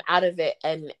come out of it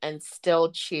and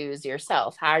still choose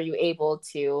yourself? How are you able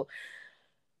to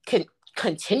con-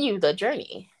 continue the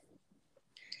journey?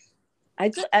 I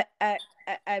do.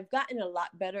 I've gotten a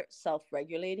lot better at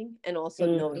self-regulating, and also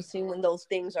Mm, noticing when those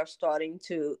things are starting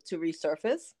to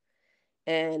resurface.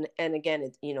 And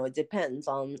again, it depends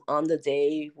on the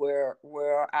day where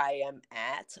I am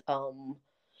at.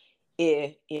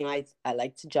 I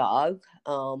like to jog.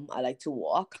 I like to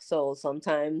walk. So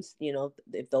sometimes,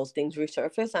 if those things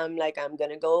resurface, I'm like, I'm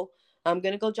gonna go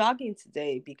jogging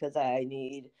today, because I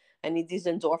need these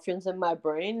endorphins in my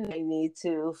brain. I need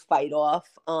to fight off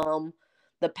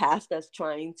the past that's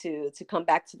trying to come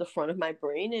back to the front of my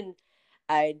brain.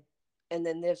 I and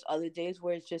then there's other days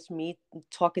where it's just me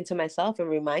talking to myself and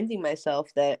reminding myself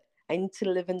that I need to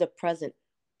live in the present.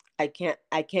 I can't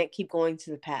keep going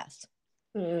to the past,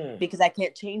 mm, because I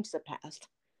can't change the past.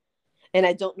 And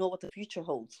I don't know what the future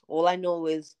holds. All I know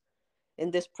is,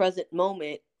 in this present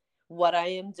moment, what I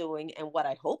am doing and what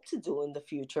I hope to do in the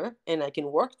future, and I can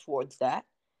work towards that.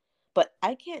 But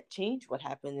I can't change what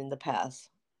happened in the past.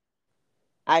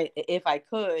 If I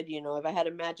could, if I had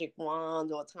a magic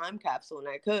wand or a time capsule and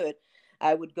I could,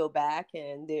 I would go back,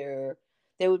 and there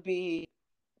would be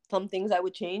some things I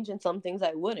would change and some things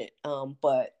I wouldn't.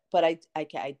 But I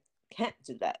can't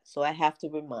do that. So I have to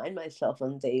remind myself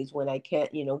on days when I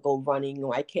can't, go running,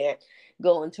 or I can't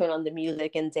go and turn on the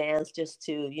music and dance, just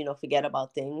to, forget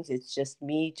about things. It's just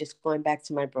me just going back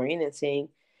to my brain and saying,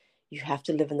 you have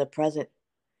to live in the present.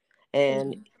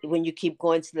 And mm, when you keep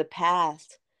going to the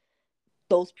past,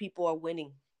 those people are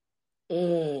winning.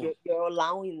 Mm. You're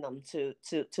allowing them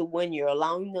to win. You're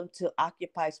allowing them to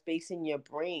occupy space in your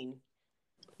brain.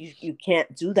 You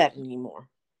can't do that anymore.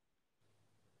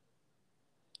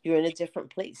 You're in a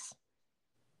different place,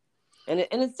 and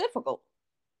it's difficult.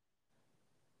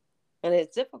 And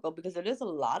it's difficult because it is a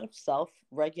lot of self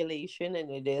regulation,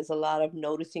 and it is a lot of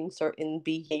noticing certain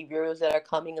behaviors that are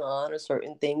coming on, or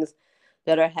certain things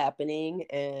that are happening,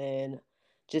 and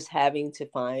just having to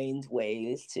find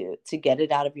ways to get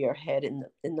it out of your head. And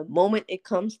in the moment it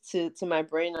comes to my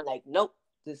brain, I'm like, nope,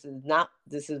 this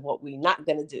is what we're not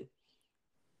gonna do.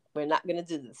 We're not gonna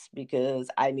do this because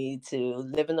I need to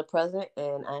live in the present,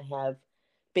 and I have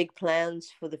big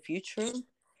plans for the future,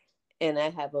 and I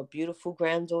have a beautiful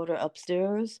granddaughter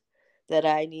upstairs that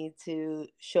I need to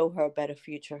show her a better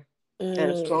future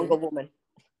and a stronger Mm. woman.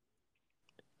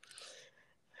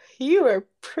 You were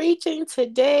preaching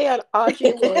today on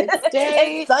Audrey Lord's It's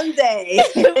Day. Sunday.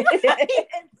 Right?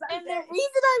 It's And the Sunday.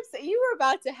 reason I'm saying, you were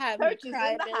about to have me Church is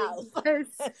cry, in the Milly, house.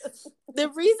 because the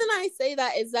reason I say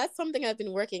that is that's something I've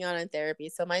been working on in therapy.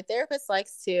 So my therapist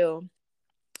likes to,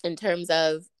 in terms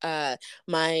of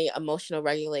my emotional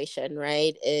regulation,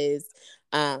 right, is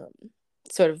um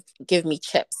sort of give me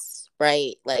chips,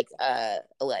 right? Like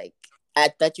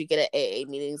at that you get at AA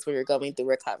meetings where you're going through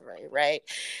recovery, right?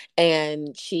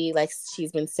 And she's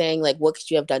been saying, like, what could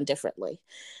you have done differently?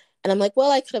 And I'm like, well,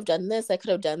 I could have done this, I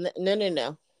could have done that. No, no,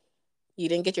 no. You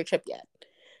didn't get your chip yet.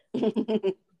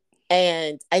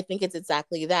 And I think it's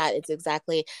exactly that. It's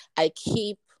exactly, I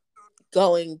keep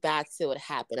going back to what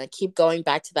happened. I keep going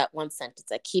back to that one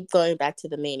sentence. I keep going back to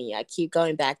the mania. I keep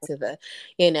going back to the,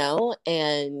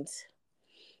 and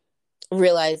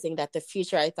realizing that the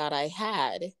future I thought I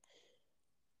had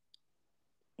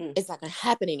is not going to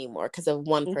happen anymore because of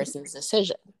one person's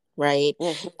decision, right?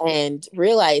 And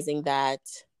realizing that,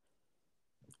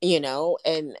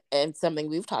 and something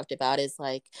we've talked about is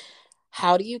like,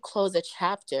 how do you close a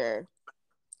chapter?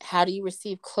 How do you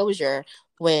receive closure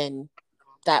when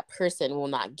that person will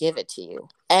not give it to you,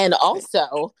 and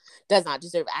also does not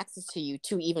deserve access to you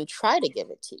to even try to give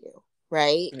it to you,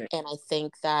 right? And I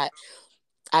think that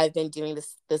I've been doing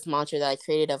this mantra that I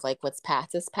created of like, what's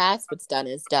past is past, what's done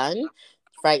is done.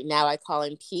 Right now I call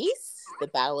in peace, the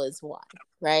battle is won,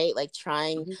 right? Like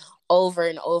trying over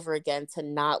and over again to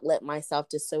not let myself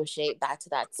dissociate back to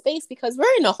that space, because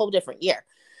we're in a whole different year,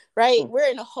 right? We're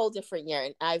in a whole different year,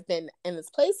 and I've been in this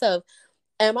place of,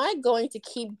 am I going to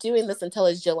keep doing this until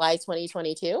it's July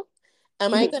 2022?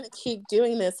 Am I going to keep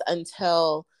doing this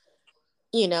until,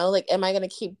 like, am I going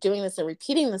to keep doing this and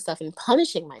repeating this stuff and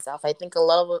punishing myself? I think a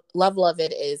level of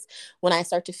it is when I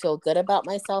start to feel good about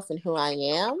myself and who I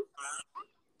am,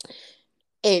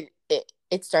 it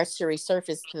starts to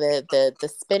resurface the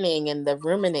spinning and the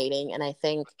ruminating. And I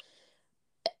think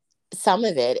some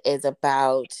of it is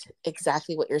about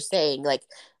exactly what you're saying. Like,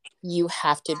 you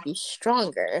have to be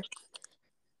stronger,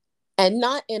 and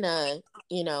not in a,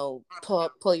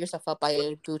 pull yourself up by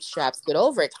your bootstraps, get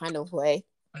over it kind of way,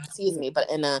 excuse me, but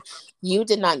in a, you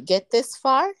did not get this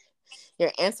far,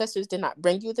 your ancestors did not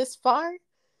bring you this far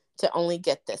to only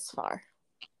get this far.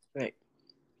 Right.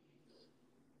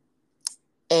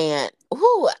 And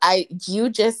you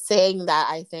just saying that,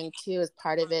 I think too, is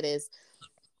part of it, is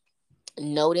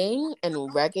noting and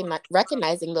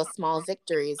recognizing those small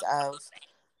victories of,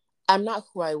 I'm not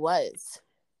who I was,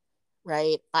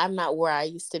 right? I'm not where I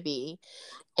used to be.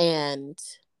 And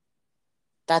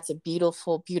that's a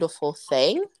beautiful, beautiful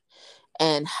thing.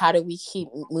 And how do we keep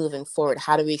moving forward?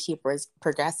 How do we keep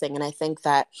progressing? And I think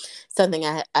that something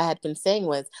I had been saying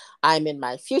was, I'm in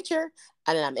my future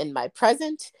and I'm in my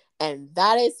present. And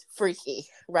that is freaky,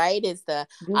 right?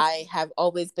 I have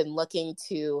always been looking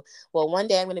to, well, one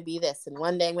day I'm going to be this and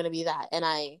one day I'm going to be that. And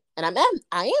I am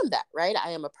that, right?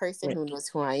 I am a person who knows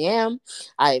who I am.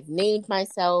 I've named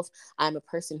myself. I'm a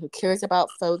person who cares about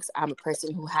folks. I'm a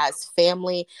person who has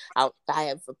family. I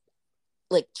have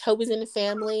like chosen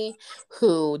family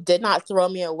who did not throw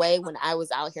me away when I was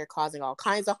out here causing all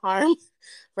kinds of harm,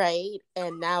 right?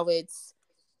 And now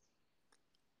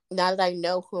that I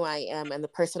know who I am and the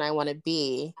person I want to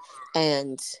be,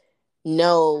 and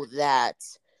know that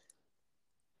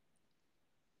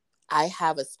I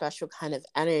have a special kind of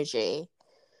energy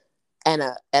and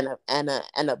a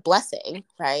blessing,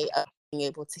 right, of being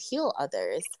able to heal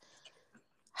others.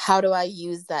 How do I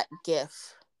use that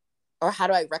gift, or how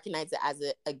do I recognize it as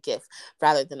a gift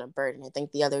rather than a burden? I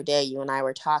think the other day you and I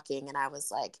were talking and I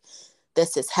was like,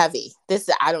 this is heavy.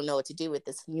 I don't know what to do with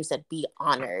this. And you said, be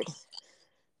honored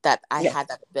that I had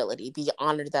that ability. Be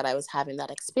honored that I was having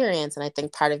that experience. And I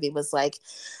think part of it was like,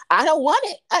 I don't want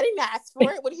it. I didn't ask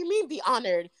for it. What do you mean be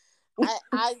honored?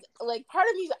 I like, part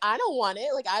of me, I don't want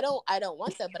it. Like, I don't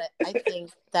want that. But I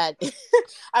think that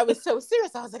I was so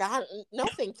serious. I was like, no,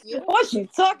 thank you. What's she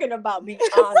talking about? Be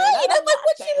honored. Right. I'm I'm like,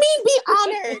 what not you mean be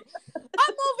honored?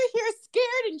 I'm over here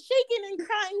scared and shaking and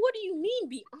crying. What do you mean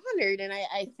be honored? And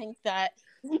I think that,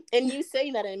 and you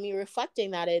saying that and me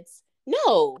reflecting that, it's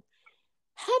no.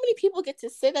 How many people get to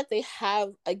say that they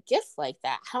have a gift like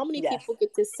that? How many Yes. people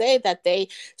get to say that they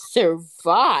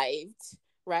survived,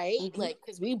 right? Mm-hmm. Like,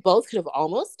 because we both could have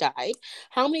almost died.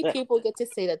 How many Yeah. people get to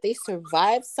say that they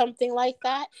survived something like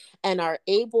that and are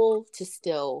able to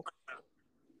still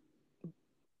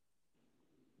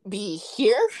be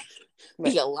here, be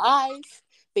Right. alive,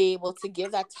 be able to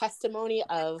give that testimony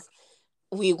of,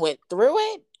 we went through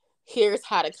it. Here's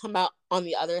how to come out on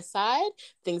the other side.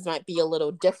 Things might be a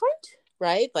little different,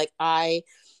 right? Like, I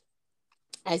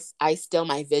still,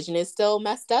 my vision is still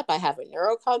messed up. I have a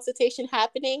neuro consultation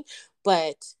happening,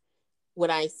 but when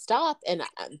I stop and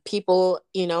people,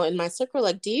 in my circle,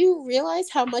 like, do you realize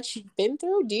how much you've been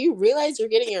through? Do you realize you're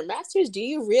getting your master's? Do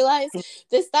you realize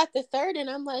this, that, the third? And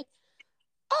I'm like,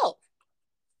 oh,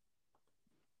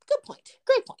 good point.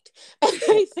 Great point. And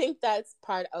Yeah. I think that's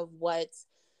part of what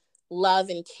love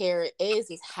and care is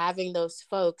having those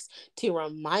folks to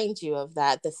remind you of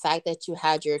that. The fact that you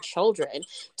had your children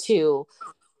to,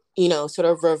 sort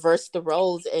of reverse the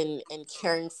roles and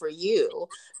caring for you,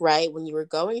 right? When you were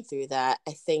going through that,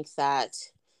 I think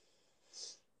that's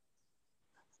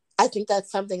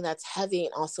something that's heavy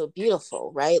and also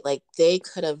beautiful, right? Like, they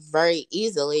could have very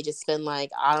easily just been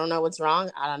like, I don't know what's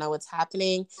wrong. I don't know what's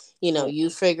happening. Yeah. You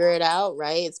figure it out,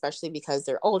 right? Especially because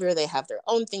they're older, they have their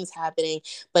own things happening.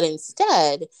 But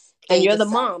instead, And they you're the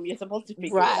decide, mom. You're supposed to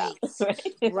figure it out.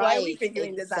 right, Right? Why are we right,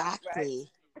 figuring this out? Right?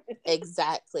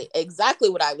 exactly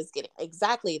what I was getting,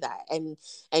 exactly that. And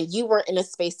you weren't in a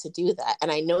space to do that.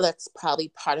 And I know that's probably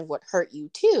part of what hurt you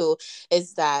too,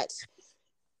 is that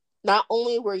not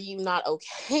only were you not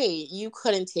okay, you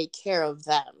couldn't take care of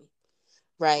them,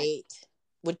 Right. right?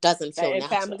 Which doesn't feel And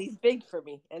natural. family's big for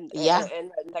me. Yeah.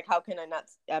 And like, how can I not?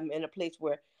 I'm in a place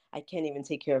where I can't even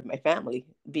take care of my family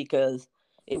because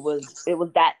it was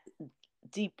that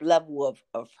deep level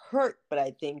of hurt. But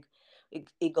I think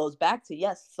it goes back to,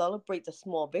 yes, celebrate the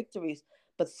small victories,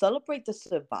 but celebrate the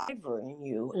survivor in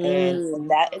you. And Mm,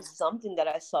 that is something that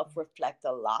I self-reflect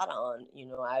a lot on.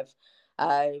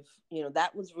 I've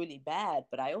that was really bad,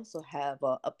 but I also have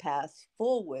a past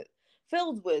filled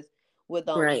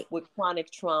right. with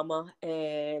chronic trauma,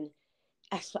 and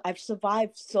I've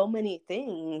survived so many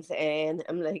things, and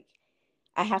I'm like,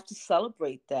 I have to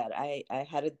celebrate that. I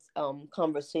had a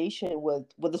conversation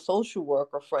with a social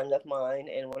worker friend of mine,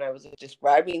 and when I was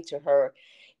describing to her,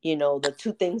 the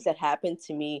two things that happened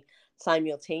to me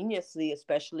simultaneously,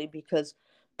 especially because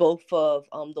both of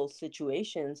those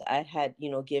situations I had,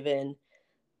 given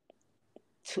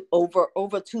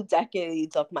over 2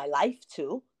 decades of my life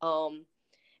to.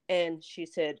 And she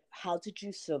said, "How did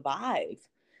you survive?"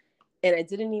 And I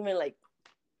didn't even like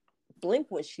blink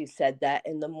when she said that.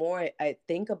 And the more I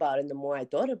think about it, and the more I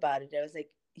thought about it, I was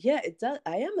like, yeah, it does.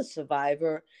 I am a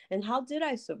survivor. And how did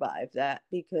I survive that?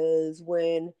 Because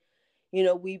when,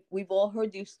 we've all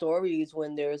heard these stories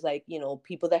when there's like,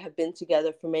 people that have been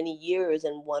together for many years,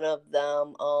 and one of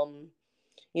them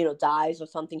dies or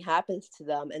something happens to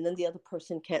them, and then the other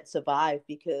person can't survive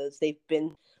because they've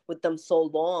been with them so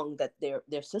long that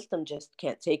their system just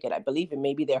can't take it. I believe it.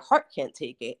 Maybe their heart can't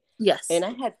take it. Yes. And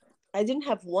I didn't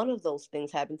have one of those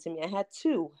things happen to me. I had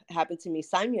two happen to me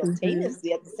Mm-hmm.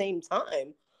 simultaneously at the same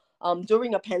time,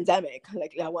 during a pandemic.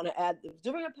 Like, I want to add,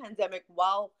 during a pandemic,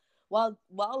 while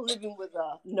living with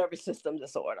a nervous system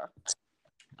disorder.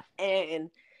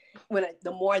 And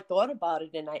the more I thought about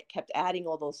it and I kept adding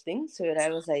all those things to it, I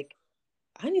was like,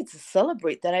 I need to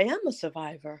celebrate that I am a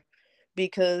survivor,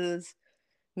 because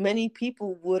many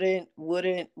people wouldn't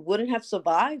have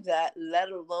survived that, let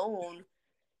alone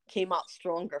came out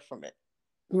stronger from it.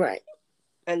 Right.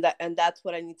 And that's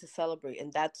what I need to celebrate,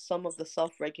 and that's some of the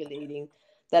self-regulating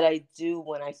that I do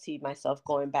when I see myself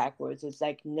going backwards. It's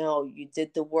like, no, you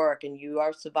did the work, and you are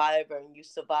a survivor, and you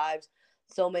survived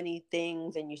so many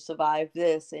things, and you survived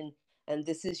this, and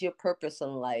this is your purpose in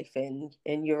life, and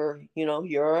you're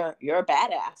a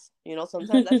badass.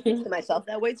 Sometimes I speak to myself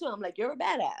that way too. I'm like, you're a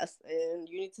badass, and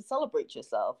you need to celebrate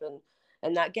yourself,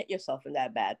 and not get yourself in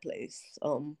that bad place.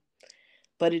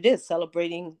 But it is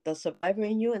celebrating the survivor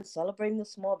in you and celebrating the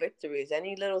small victories.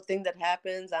 Any little thing that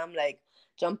happens, I'm like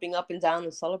jumping up and down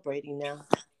and celebrating now,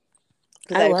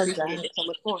 because I I love appreciate that. it so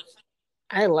much more.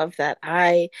 I love that.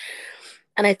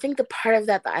 And I think the part of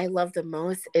that I love the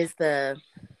most is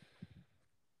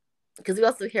because we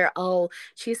also hear, oh,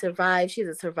 she survived, she's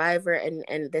a survivor, and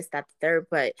this, that, the third.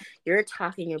 But you're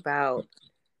talking about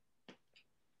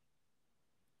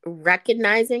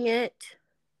recognizing it,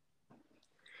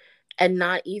 and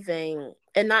not even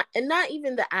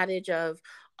the adage of,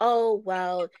 oh,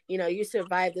 well, you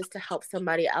survived this to help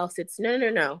somebody else. It's no, no,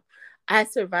 no. I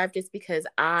survived this because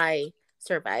I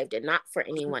survived it, not for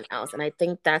anyone else. And I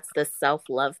think that's the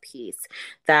self-love piece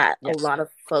that a Yeah. lot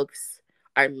of folks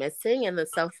are missing, and the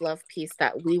self-love piece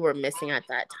that we were missing at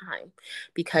that time,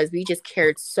 because we just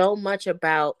cared so much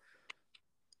about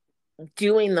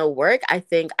doing the work. I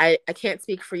think I can't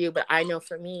speak for you, but I know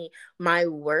for me, my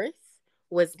worth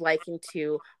was likened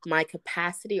to my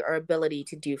capacity or ability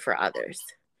to do for others.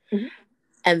 Mm-hmm.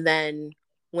 And then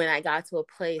when I got to a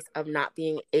place of not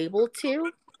being able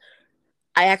to,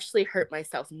 I actually hurt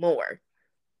myself more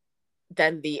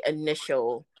than the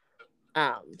initial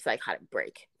psychotic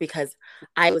break, because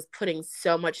I was putting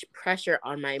so much pressure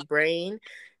on my brain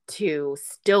to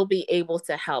still be able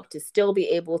to help, to still be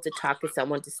able to talk to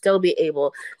someone, to still be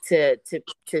able to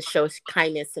show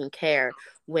kindness and care,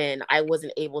 when I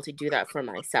wasn't able to do that for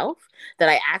myself, that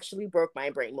I actually broke my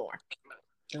brain more.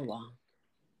 Oh, wow.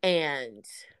 And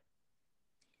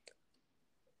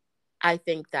I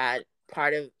think that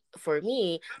for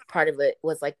me, part of it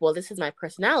was like, well, this is my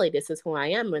personality, this is who I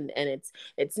am, and it's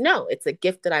a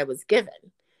gift that I was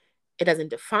given. It doesn't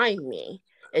define me.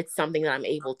 It's something that I'm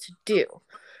able to do.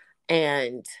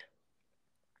 And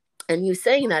you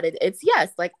saying that, it's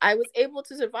yes, like I was able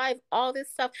to survive all this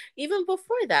stuff even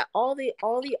before that, all the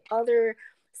other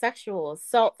sexual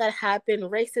assault that happened,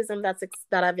 racism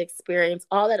that I've experienced,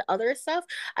 all that other stuff.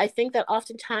 I think that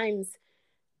oftentimes,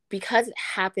 because it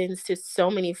happens to so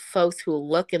many folks who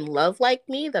look and love like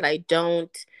me, that I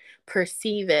don't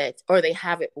perceive it, or they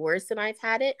have it worse than I've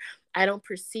had it. I don't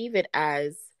perceive it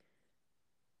as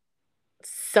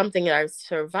something that I've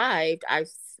survived. I've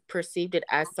perceived it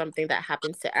as something that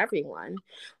happens to everyone,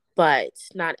 but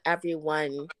not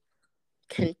everyone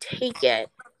can take it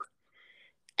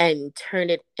and turn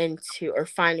it into, or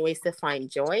find ways to find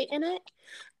joy in it,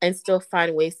 and still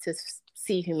find ways to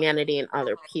see humanity in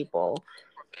other people.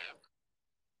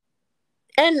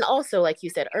 And also, like you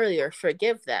said earlier,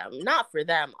 forgive them. Not for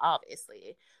them,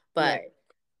 obviously, but Right.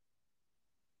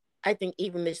 I think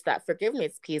even just that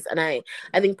forgiveness piece, and I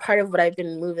think part of what I've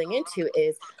been moving into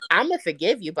is, I'm gonna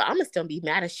forgive you, but I'm gonna still be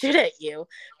mad as shit at you,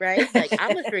 right? Like,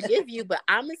 I'm gonna forgive you, but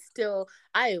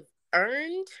I've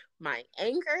earned my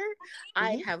anger.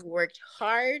 I Mm-hmm. have worked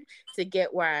hard to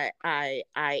get where I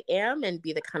am and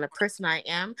be the kind of person I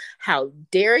am. How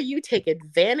dare you take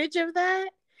advantage of that?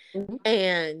 Mm-hmm.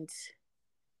 And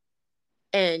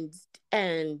and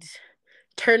and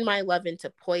turn my love into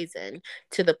poison,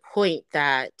 to the point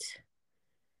that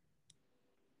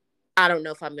I don't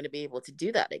know if I'm going to be able to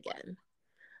do that again.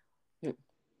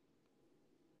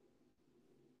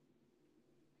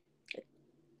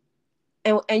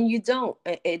 And you don't.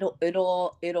 It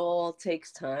all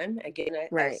takes time. Again, I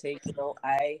Right. say,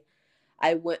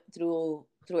 I went through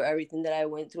everything that I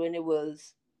went through, and it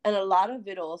was, and a lot of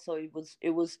it also, it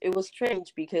was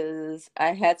strange, because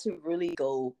I had to really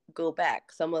go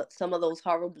back. Some of those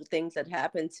horrible things that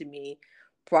happened to me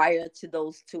prior to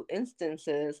those two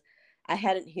instances, I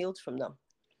hadn't healed from them.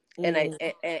 And I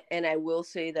Mm, and I will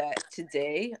say that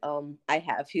today, I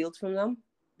have healed from them,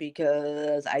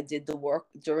 because I did the work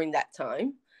during that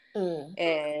time. mm.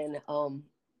 And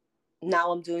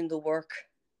now I'm doing the work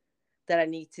that I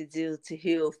need to do to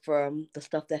heal from the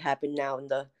stuff that happened now, in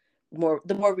the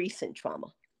more recent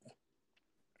trauma.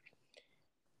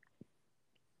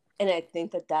 And I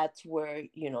think that that's where,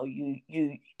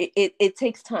 it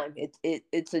takes time.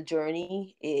 It's a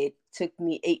journey. It took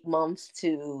me 8 months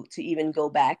to even go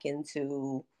back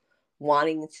into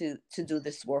wanting to do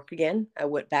this work again. I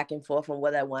went back and forth on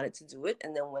whether I wanted to do it,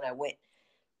 and then when I went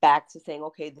back to saying,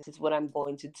 okay, this is what I'm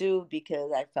going to do,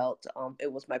 because I felt,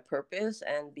 it was my purpose,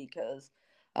 and because,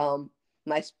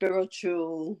 my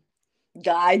spiritual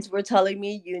guides were telling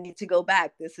me, you need to go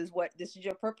back. This is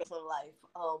your purpose in life.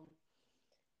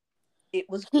 It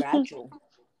was gradual.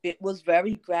 It was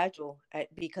very gradual,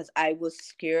 because I was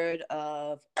scared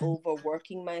of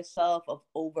overworking myself, of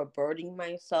overburdening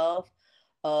myself,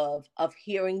 of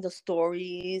hearing the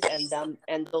stories,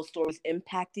 and those stories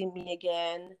impacting me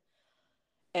again.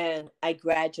 And I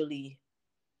gradually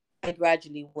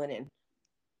went in.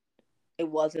 It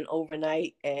wasn't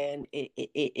overnight, and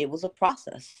it was a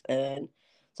process. And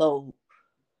so,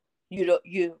 you know,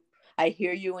 you I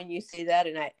hear you when you say that,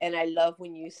 and I love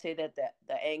when you say that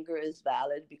the anger is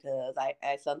valid, because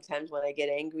I sometimes when I get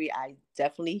angry, I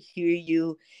definitely hear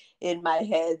you in my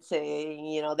head saying,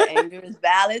 you know, the anger is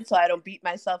valid, so I don't beat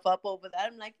myself up over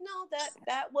that. I'm like, no,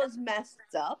 that was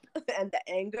messed up, and the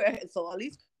anger, so at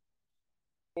least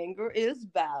anger is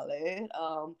valid.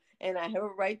 And I have a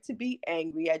right to be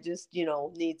angry. I just, you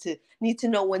know, need to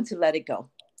know when to let it go,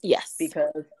 Yes.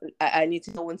 because I need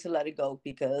to know when to let it go,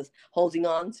 because holding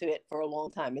on to it for a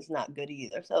long time is not good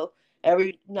either. So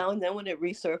every now and then when it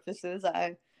resurfaces,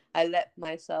 I let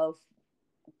myself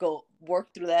go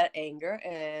work through that anger,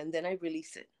 and then I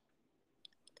release it.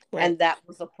 Right. And that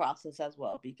was a process as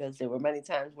well, because there were many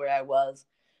times where I was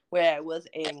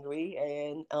angry,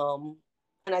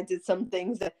 and I did some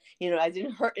things that, you know, I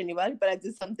didn't hurt anybody, but I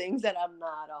did some things that I'm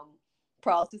not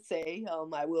proud to say.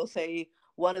 I will say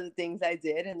one of the things I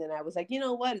did, and then I was like, you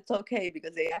know what, it's okay,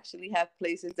 because they actually have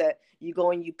places that you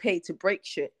go and you pay to break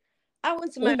shit. I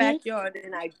went to my Mm-hmm. backyard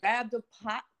and I grabbed a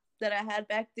pot that I had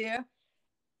back there,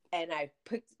 and I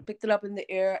picked it up in the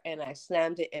air and I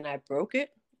slammed it and I broke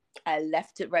it. I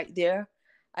left it right there.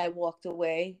 I walked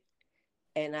away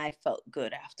and I felt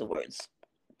good afterwards,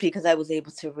 because I was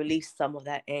able to release some of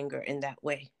that anger in that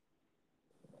way.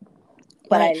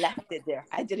 But Right. I left it there.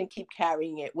 I didn't keep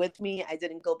carrying it with me. I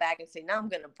didn't go back and say, now I'm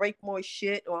going to break more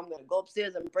shit, or I'm going to go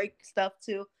upstairs and break stuff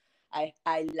too. I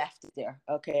left it there.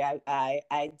 Okay.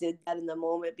 I did that in the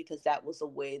moment, because that was a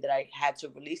way that I had to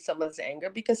release some of this anger,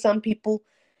 because some people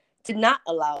did not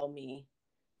allow me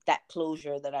that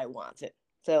closure that I wanted.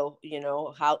 So, you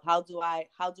know, how do I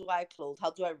close? How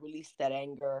do I release that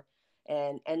anger,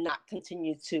 and not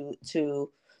continue to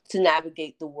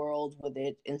navigate the world with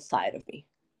it inside of me?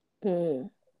 Mm.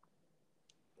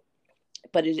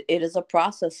 But it is a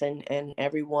process, and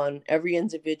every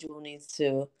individual needs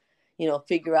to, you know,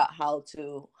 figure out how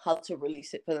to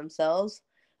release it for themselves,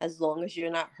 as long as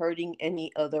you're not hurting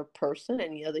any other person,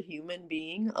 any other human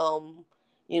being.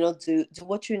 You know, do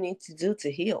what you need to do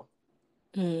to heal.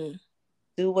 Mm.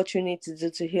 Do what you need to do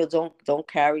to heal. Don't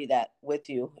carry that with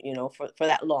you, you know, for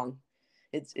that long.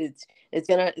 It's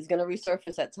gonna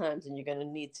resurface at times, and you're gonna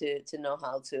need to know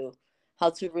how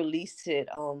to release it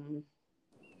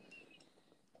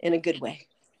in a good way.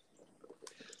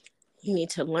 You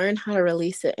need to learn how to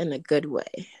release it in a good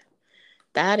way.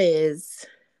 That is,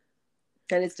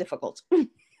 And it's difficult.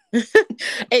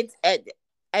 it's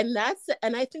and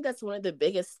I think that's one of the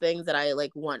biggest things that I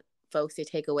like want folks to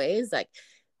take away is like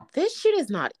this shit is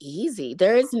not easy.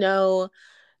 There is no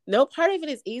part of it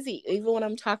is easy. Even when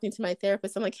I'm talking to my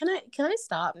therapist, I'm like, can I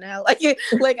stop now?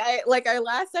 Like our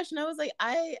last session, I was like,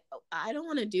 I don't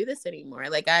want to do this anymore.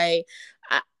 Like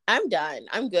I'm done.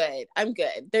 I'm good. I'm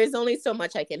good. There's only so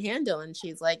much I can handle. And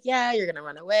she's like, yeah, you're gonna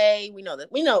run away. We know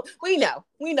that. We know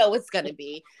what's gonna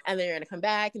be. And then you're gonna come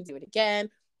back and do it again.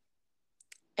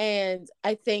 And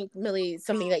I think, Millie,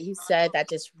 something that you said that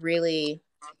just really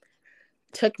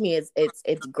took me is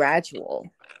it's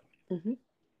gradual. Hmm.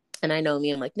 And I know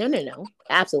me, I'm like, no,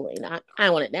 absolutely not. I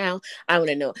want it now. I want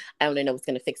to know. I want to know what's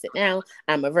going to fix it now.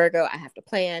 I'm a Virgo. I have to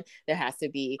plan. There has to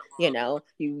be,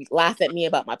 you laugh at me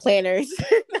about my planners.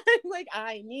 I'm like,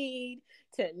 I need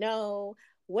to know,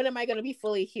 when am I going to be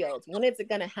fully healed? When is it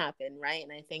going to happen? Right.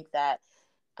 And I think that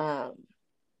um,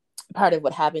 part of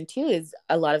what happened too is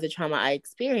a lot of the trauma I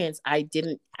experienced, I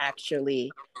didn't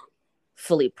actually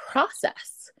fully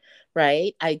process,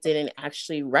 right? I didn't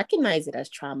actually recognize it as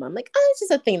trauma. I'm like, oh, it's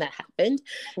just a thing that happened.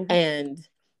 Hmm. And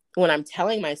when I'm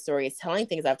telling my stories, telling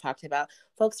things I've talked about,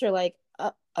 folks are like,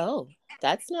 oh,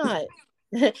 that's not,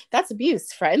 that's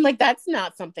abuse, friend. Like, that's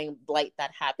not something light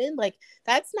that happened. Like,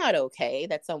 that's not okay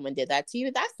that someone did that to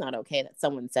you. That's not okay that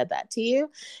someone said that to you.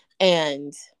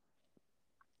 And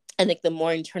I think the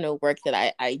more internal work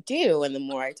that I do and the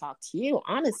more I talk to you,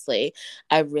 honestly,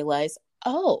 I realize,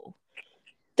 oh,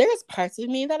 there's parts of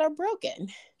me that are broken.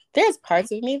 There's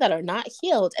parts of me that are not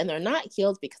healed, and they're not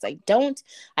healed because I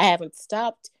haven't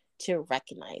stopped to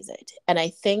recognize it. And I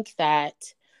think that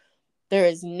there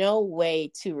is no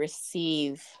way to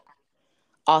receive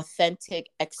authentic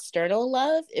external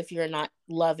love if you're not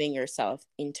loving yourself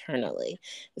internally,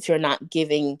 if you're not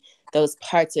giving those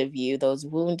parts of you, those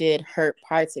wounded, hurt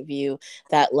parts of you,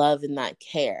 that love and that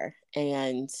care.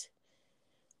 And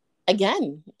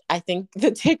again, I think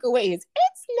the takeaway is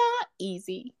it's not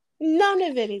easy. None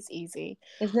of it is easy.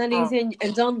 It's not Um, easy,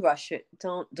 and don't rush it.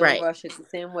 Don't right. rush it. The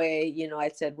same way, you know, I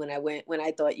said when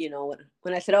I thought, you know,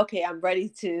 when I said, okay, I'm ready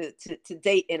to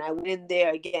date, and I went in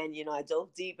there again, you know, I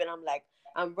dove deep, and I'm like,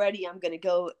 I'm ready. I'm gonna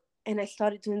go, and I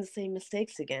started doing the same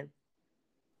mistakes again,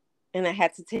 and I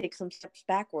had to take some steps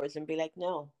backwards and be like,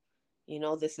 no, you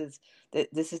know, this is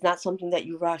not something that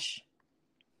you rush.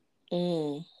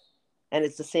 Mm. And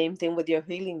it's the same thing with your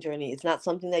healing journey. It's not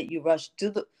something that you rush.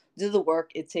 Do the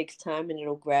work. It takes time, and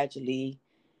it'll gradually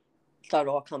start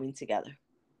all coming together.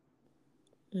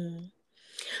 Mm.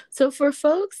 So for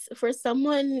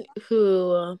someone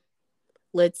who,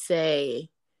 let's say,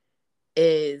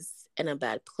 is in a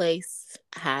bad place,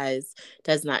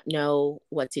 does not know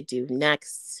what to do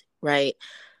next, right?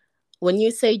 When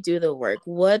you say do the work,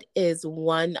 what is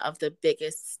one of the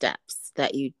biggest steps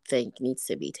that you think needs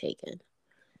to be taken?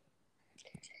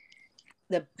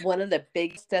 The one of the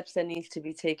biggest steps that needs to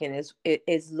be taken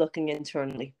is looking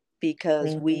internally,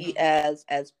 because Mm-hmm. we as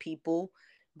people,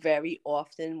 very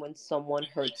often when someone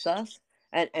hurts us,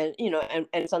 and and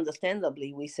it's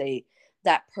understandably, we say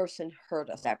that person hurt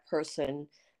us, that person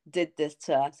did this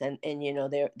to us, and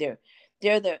they're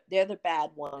the bad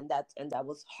one, that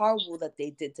was horrible that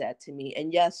they did that to me.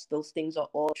 And yes, those things are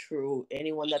all true.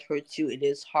 Anyone that hurts you, it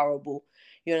is horrible,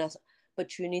 you know.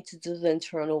 But you need to do the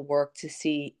internal work to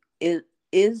see,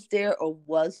 is there, or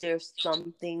was there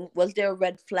a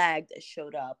red flag that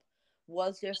showed up?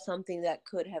 Was there something that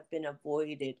could have been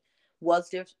avoided? Was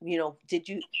there,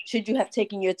 should you have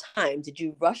taken your time? Did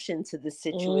you rush into the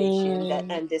situation, that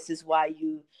Mm. and this is why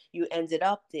you ended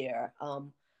up there?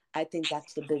 I think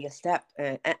that's the biggest step,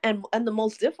 and the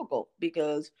most difficult,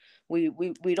 because we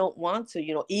don't want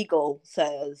to, ego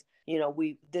says,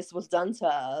 we this was done to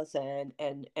us,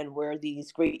 and we're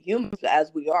these great humans,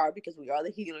 as we are, because we are the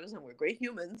healers and we're great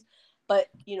humans. But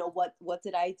what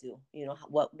did I do?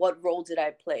 What role did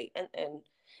I play?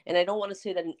 And I don't want to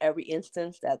say that in every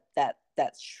instance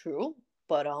that's true,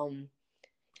 but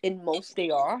in most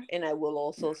they are. And I will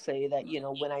also say that,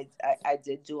 when I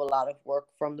did do a lot of work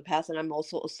from the past, and I'm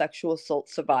also a sexual assault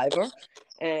survivor,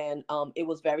 and it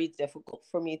was very difficult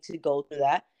for me to go through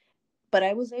that. But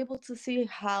I was able to see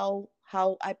how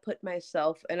I put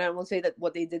myself, and I won't say that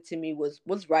what they did to me was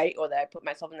right, or that I put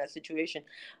myself in that situation,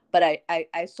 but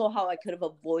I saw how I could have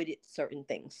avoided certain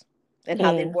things, and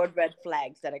how they Mm. were red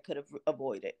flags that I could have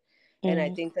avoided. And I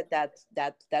Mm. think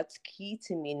that's key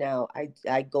to me now.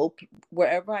 I go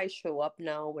wherever I show up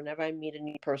now, whenever I meet a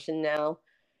new person now,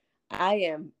 I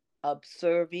am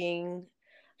observing.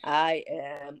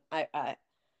 I'm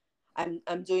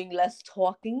doing less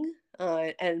talking,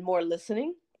 and more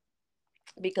listening,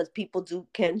 because people do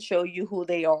can show you who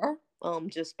they are,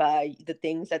 just by the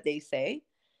things that they say.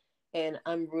 And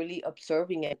I'm really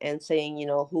observing it and saying,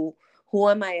 who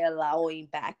am I allowing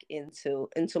back into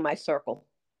my circle?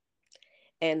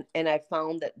 And I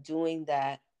found that doing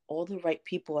that, all the right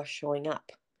people are showing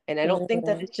up. And I don't think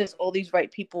that Mm. it's just all these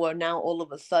right people are now all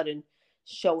of a sudden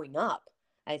showing up.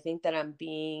 I think that I'm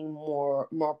being more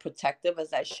protective,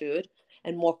 as I should,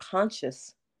 and more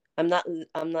conscious. I'm not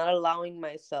allowing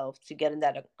myself to get in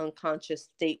that unconscious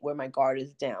state where my guard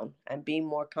is down. I'm being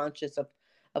more conscious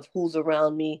of who's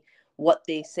around me, what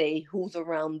they say, who's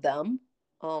around them,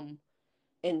 um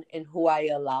and who I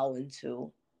allow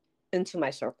into my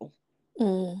circle,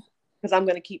 Mm. because I'm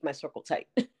going to keep my circle tight.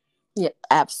 Yeah,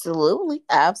 absolutely.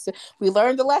 Absolutely. We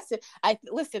learned the lesson. I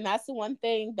listen, that's the one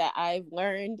thing that I've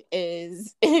learned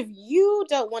is if you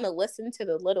don't want to listen to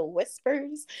the little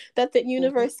whispers that the Hmm.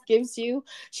 universe gives you,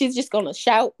 she's just going to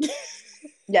shout.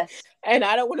 Yes. And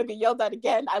I don't want to be yelled at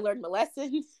again. I learned my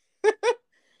lesson.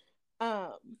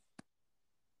 um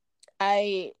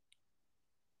I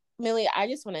Millie, I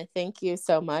just want to thank you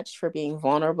so much for being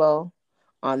vulnerable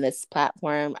on this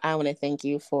platform. I want to thank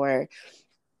you for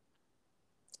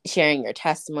sharing your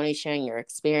testimony, sharing your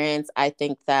experience. I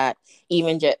think that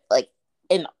even just like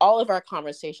in all of our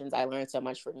conversations, I learned so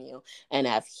much from you and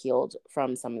have healed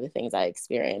from some of the things I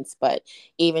experienced. But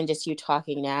even just you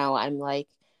talking now, I'm like,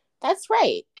 that's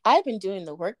right. I've been doing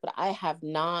the work, but I have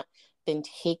not been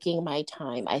taking my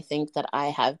time. I think that I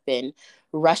have been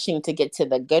rushing to get to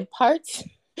the good parts.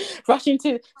 Rushing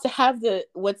to have the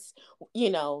what's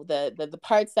the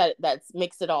parts that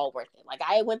makes it all worth it. Like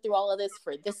I went through all of this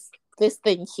for this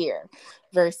thing here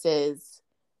versus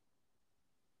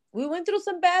We went through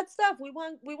some bad stuff. We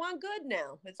want good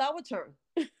now. It's our turn.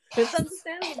 It's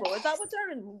understandable. It's our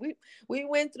turn. We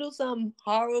went through some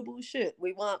horrible shit.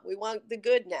 We want the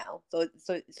good now. So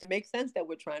it makes sense that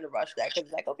we're trying to rush that, because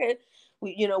it's like, okay,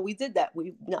 we did that.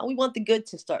 We want the good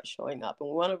to start showing up, and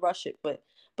we want to rush it, but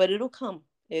it'll come.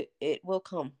 It will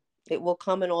come. It will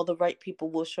come, and all the right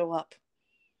people will show up.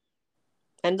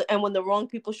 And when the wrong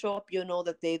people show up, you'll know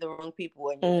that they're the wrong people,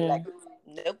 and you'll be like,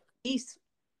 mm, nope, peace.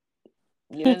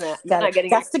 You're not getting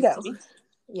got to access to go. me.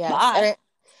 Yes, Bye.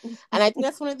 and I think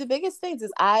that's one of the biggest things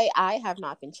is I have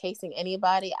not been chasing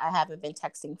anybody. I haven't been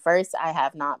texting first. I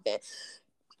have not been.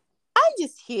 I'm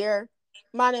just here.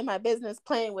 minding my business,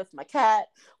 playing with my cat,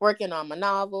 working on my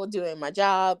novel, doing my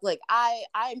job. Like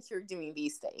I'm here doing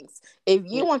these things. If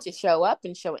you want to show up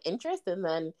and show interest and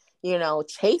then,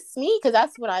 chase me, because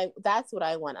that's what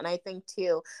I want. And I think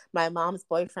too, my mom's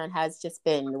boyfriend has just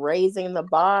been raising the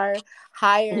bar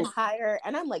higher and higher.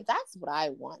 And I'm like, that's what I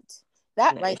want.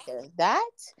 That Nice. right there,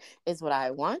 that is what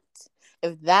I want.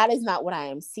 If that is not what I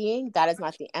am seeing, that is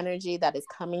not the energy that is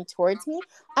coming towards me,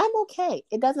 I'm okay.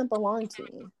 It doesn't belong to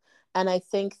me. And I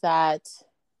think that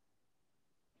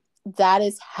that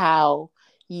is how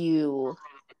you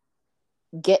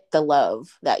get the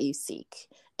love that you seek,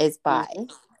 is by Mm-hmm.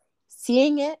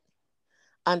 seeing it,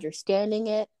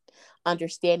 understanding,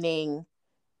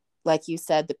 like you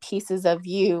said, the pieces of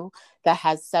you that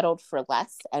has settled for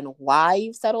less and why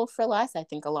you've settled for less. I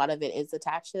think a lot of it is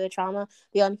attached to the trauma,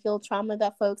 the unhealed trauma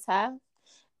that folks have.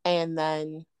 And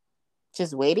then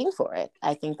just waiting for it.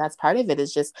 I think that's part of it,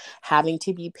 is just having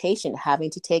to be patient,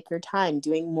 having to take your time,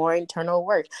 doing more internal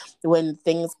work. When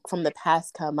things from the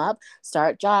past come up,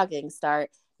 start jogging,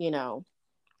 start,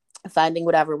 finding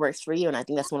whatever works for you. And I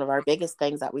think that's one of our biggest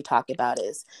things that we talk about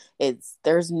is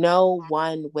there's no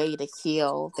one way to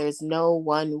heal. There's no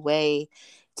one way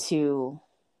to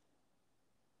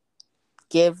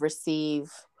give,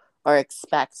 receive, or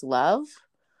expect love.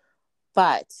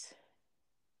 But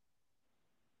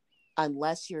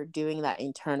unless you're doing that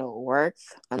internal work,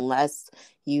 unless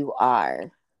you are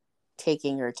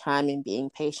taking your time and being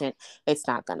patient, it's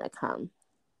not going to come.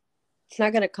 It's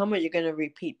not going to come, or you're going to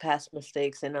repeat past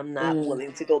mistakes, and I'm not Mm.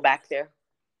 willing to go back there.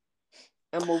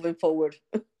 I'm moving forward.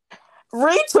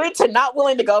 Retweet to not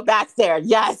willing to go back there.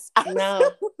 Yes, No,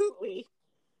 absolutely.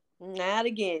 not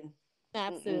again.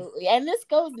 Mm-mm. Absolutely. And this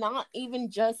goes not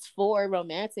even just for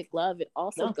romantic love. It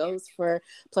also No. goes for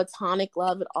platonic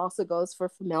love. It also goes for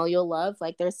familial love.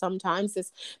 Like, there's sometimes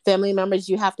this family members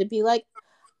you have to be like,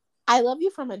 I love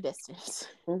you from a distance.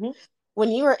 Mm-hmm.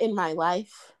 When you are in my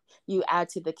life, you add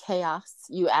to the chaos,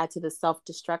 you add to the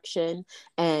self-destruction,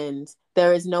 and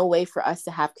there is no way for us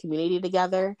to have community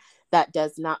together that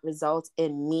does not result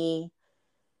in me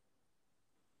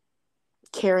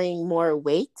carrying more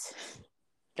weight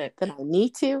Okay. than I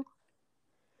need to.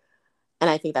 And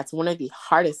I think that's one of the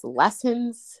hardest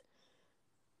lessons.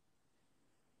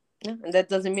 Yeah, and that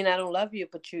doesn't mean I don't love you,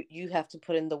 but you have to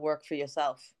put in the work for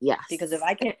yourself. Because Yes.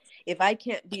 if I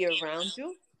can't be around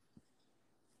you,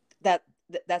 that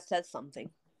says something.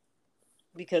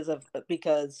 Because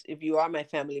if you are my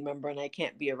family member and I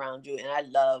can't be around you, and I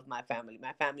love my family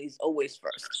is always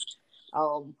first.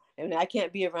 And I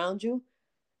can't be around you,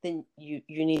 then you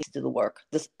need to do the work.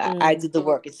 I Mm. did the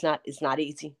work. It's not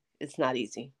easy. It's not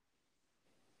easy.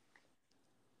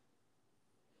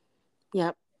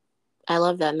 Yep. I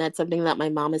love that. And that's something that my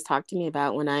mom has talked to me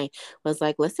about when I was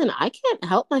like, listen, I can't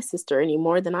help my sister any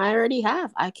more than I already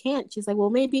have. I can't. She's like, well,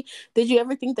 maybe, did you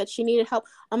ever think that she needed help?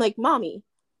 I'm like, Mommy,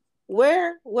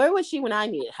 where was she when I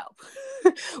needed help?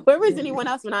 Where was anyone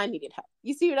else when I needed help?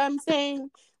 You see what I'm saying?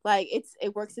 Like,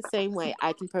 it works the same way.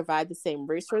 I can provide the same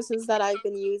resources that I've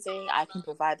been using. I can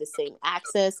provide the same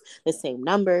access, the same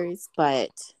numbers,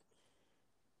 but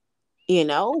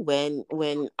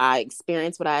when I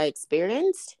experienced what I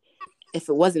experienced, if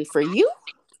it wasn't for you,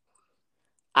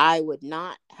 I would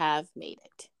not have made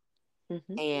it.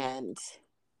 Mm-hmm. And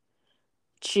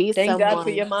she's Thank God for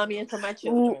your someone mommy and for my who,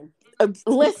 children.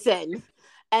 listen.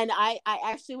 And I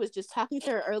actually was just talking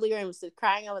to her earlier and was just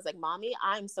crying. I was like, Mommy,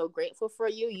 I'm so grateful for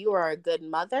you. You are a good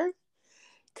mother.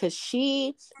 Because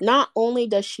she, not only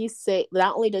does she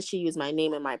use my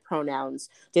name and my pronouns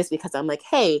just because I'm like,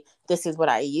 hey, this is what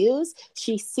I use.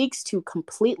 She seeks to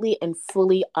completely and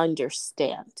fully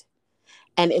understand.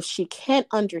 And if she can't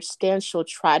understand, she'll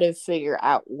try to figure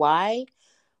out why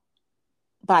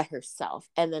by herself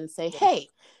and then say, Yeah. hey,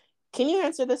 can you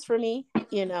answer this for me?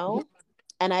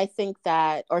 And I think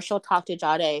that, or she'll talk to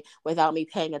Jade without me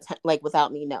paying attention, like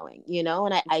without me knowing,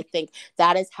 and I think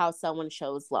that is how someone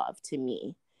shows love to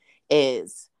me,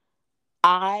 is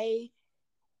I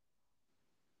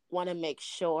want to make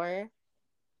sure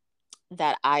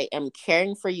that I am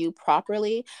caring for you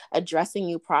properly, addressing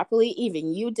you properly.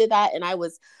 Even you did that. And I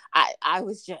was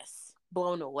just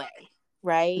blown away,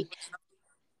 right?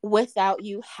 Without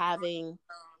you having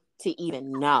to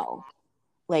even know.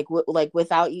 Like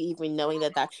without you even knowing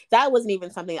that wasn't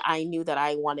even something I knew that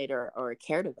I wanted or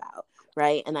cared about,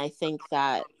 right? And I think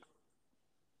that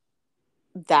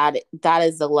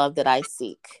is the love that I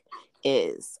seek,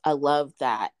 is a love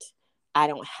that I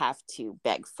don't have to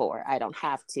beg for. I don't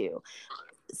have to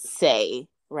say,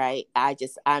 right? I'm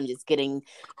just getting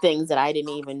things that I didn't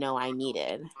even know I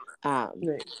needed.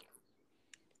 Right.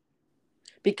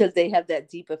 because they have that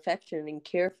deep affection and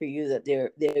care for you that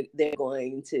they're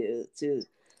going to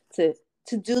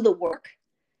to do the work,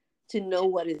 to know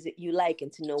what is it you like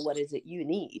and to know what is it you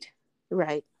need.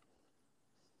 Right.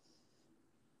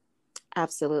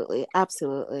 Absolutely.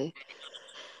 Absolutely.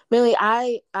 Milly,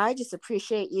 I just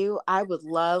appreciate you. I would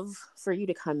love for you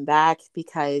to come back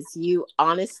because you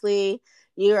honestly,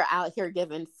 you're out here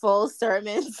giving full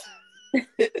sermons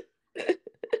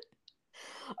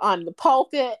on the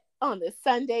pulpit on this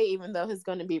Sunday, even though it's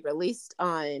going to be released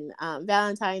on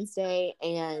Valentine's Day.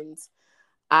 And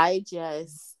I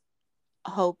just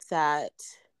hope that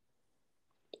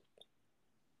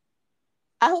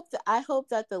I hope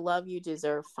that the love you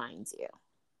deserve finds you.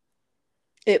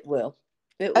 It will.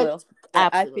 It will. I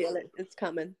feel Absolutely. it. It's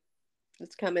coming.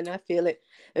 It's coming. I feel it.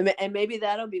 And maybe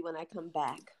that'll be when I come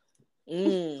back.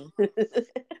 Mm.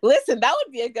 Listen, that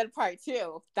would be a good part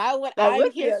too. That I'm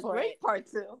would be here a for it. great part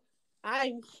too.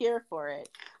 I'm here for it.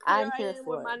 Here I'm I here am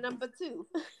with for my it. number 2.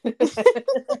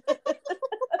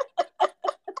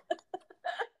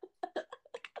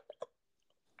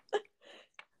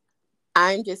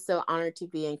 I'm just so honored to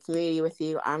be in community with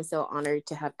you. I'm so honored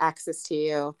to have access to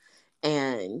you.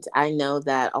 And I know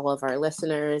that all of our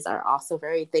listeners are also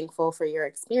very thankful for your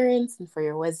experience and for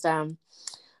your wisdom.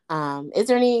 Is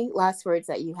there any last words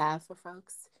that you have for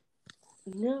folks?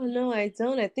 No, I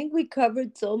don't. I think we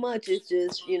covered so much. It's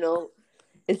just,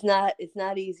 it's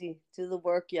not easy. Do the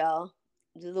work, y'all.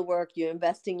 Do the work. You're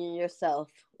investing in yourself.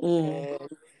 Mm,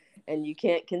 And you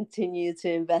can't continue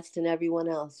to invest in everyone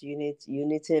else. You need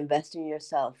to invest in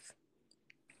yourself.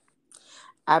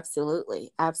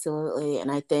 absolutely. Absolutely.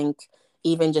 And I think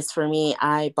even just for me,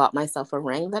 I bought myself a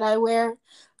ring that I wear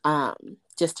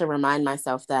just to remind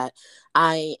myself that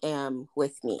I am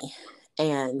with me.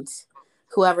 And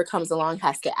whoever comes along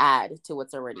has to add to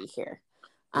what's already here.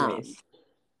 Um, Nice.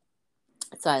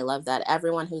 so I love that.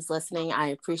 Everyone who's listening, I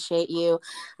appreciate you.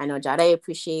 I know Jade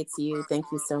appreciates you. Thank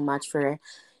you so much for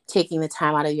taking the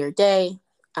time out of your day.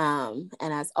 And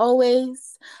as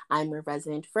always, I'm your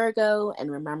resident Virgo,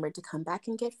 and remember to come back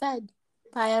and get fed.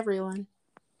 Bye, everyone.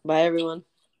 Bye, everyone.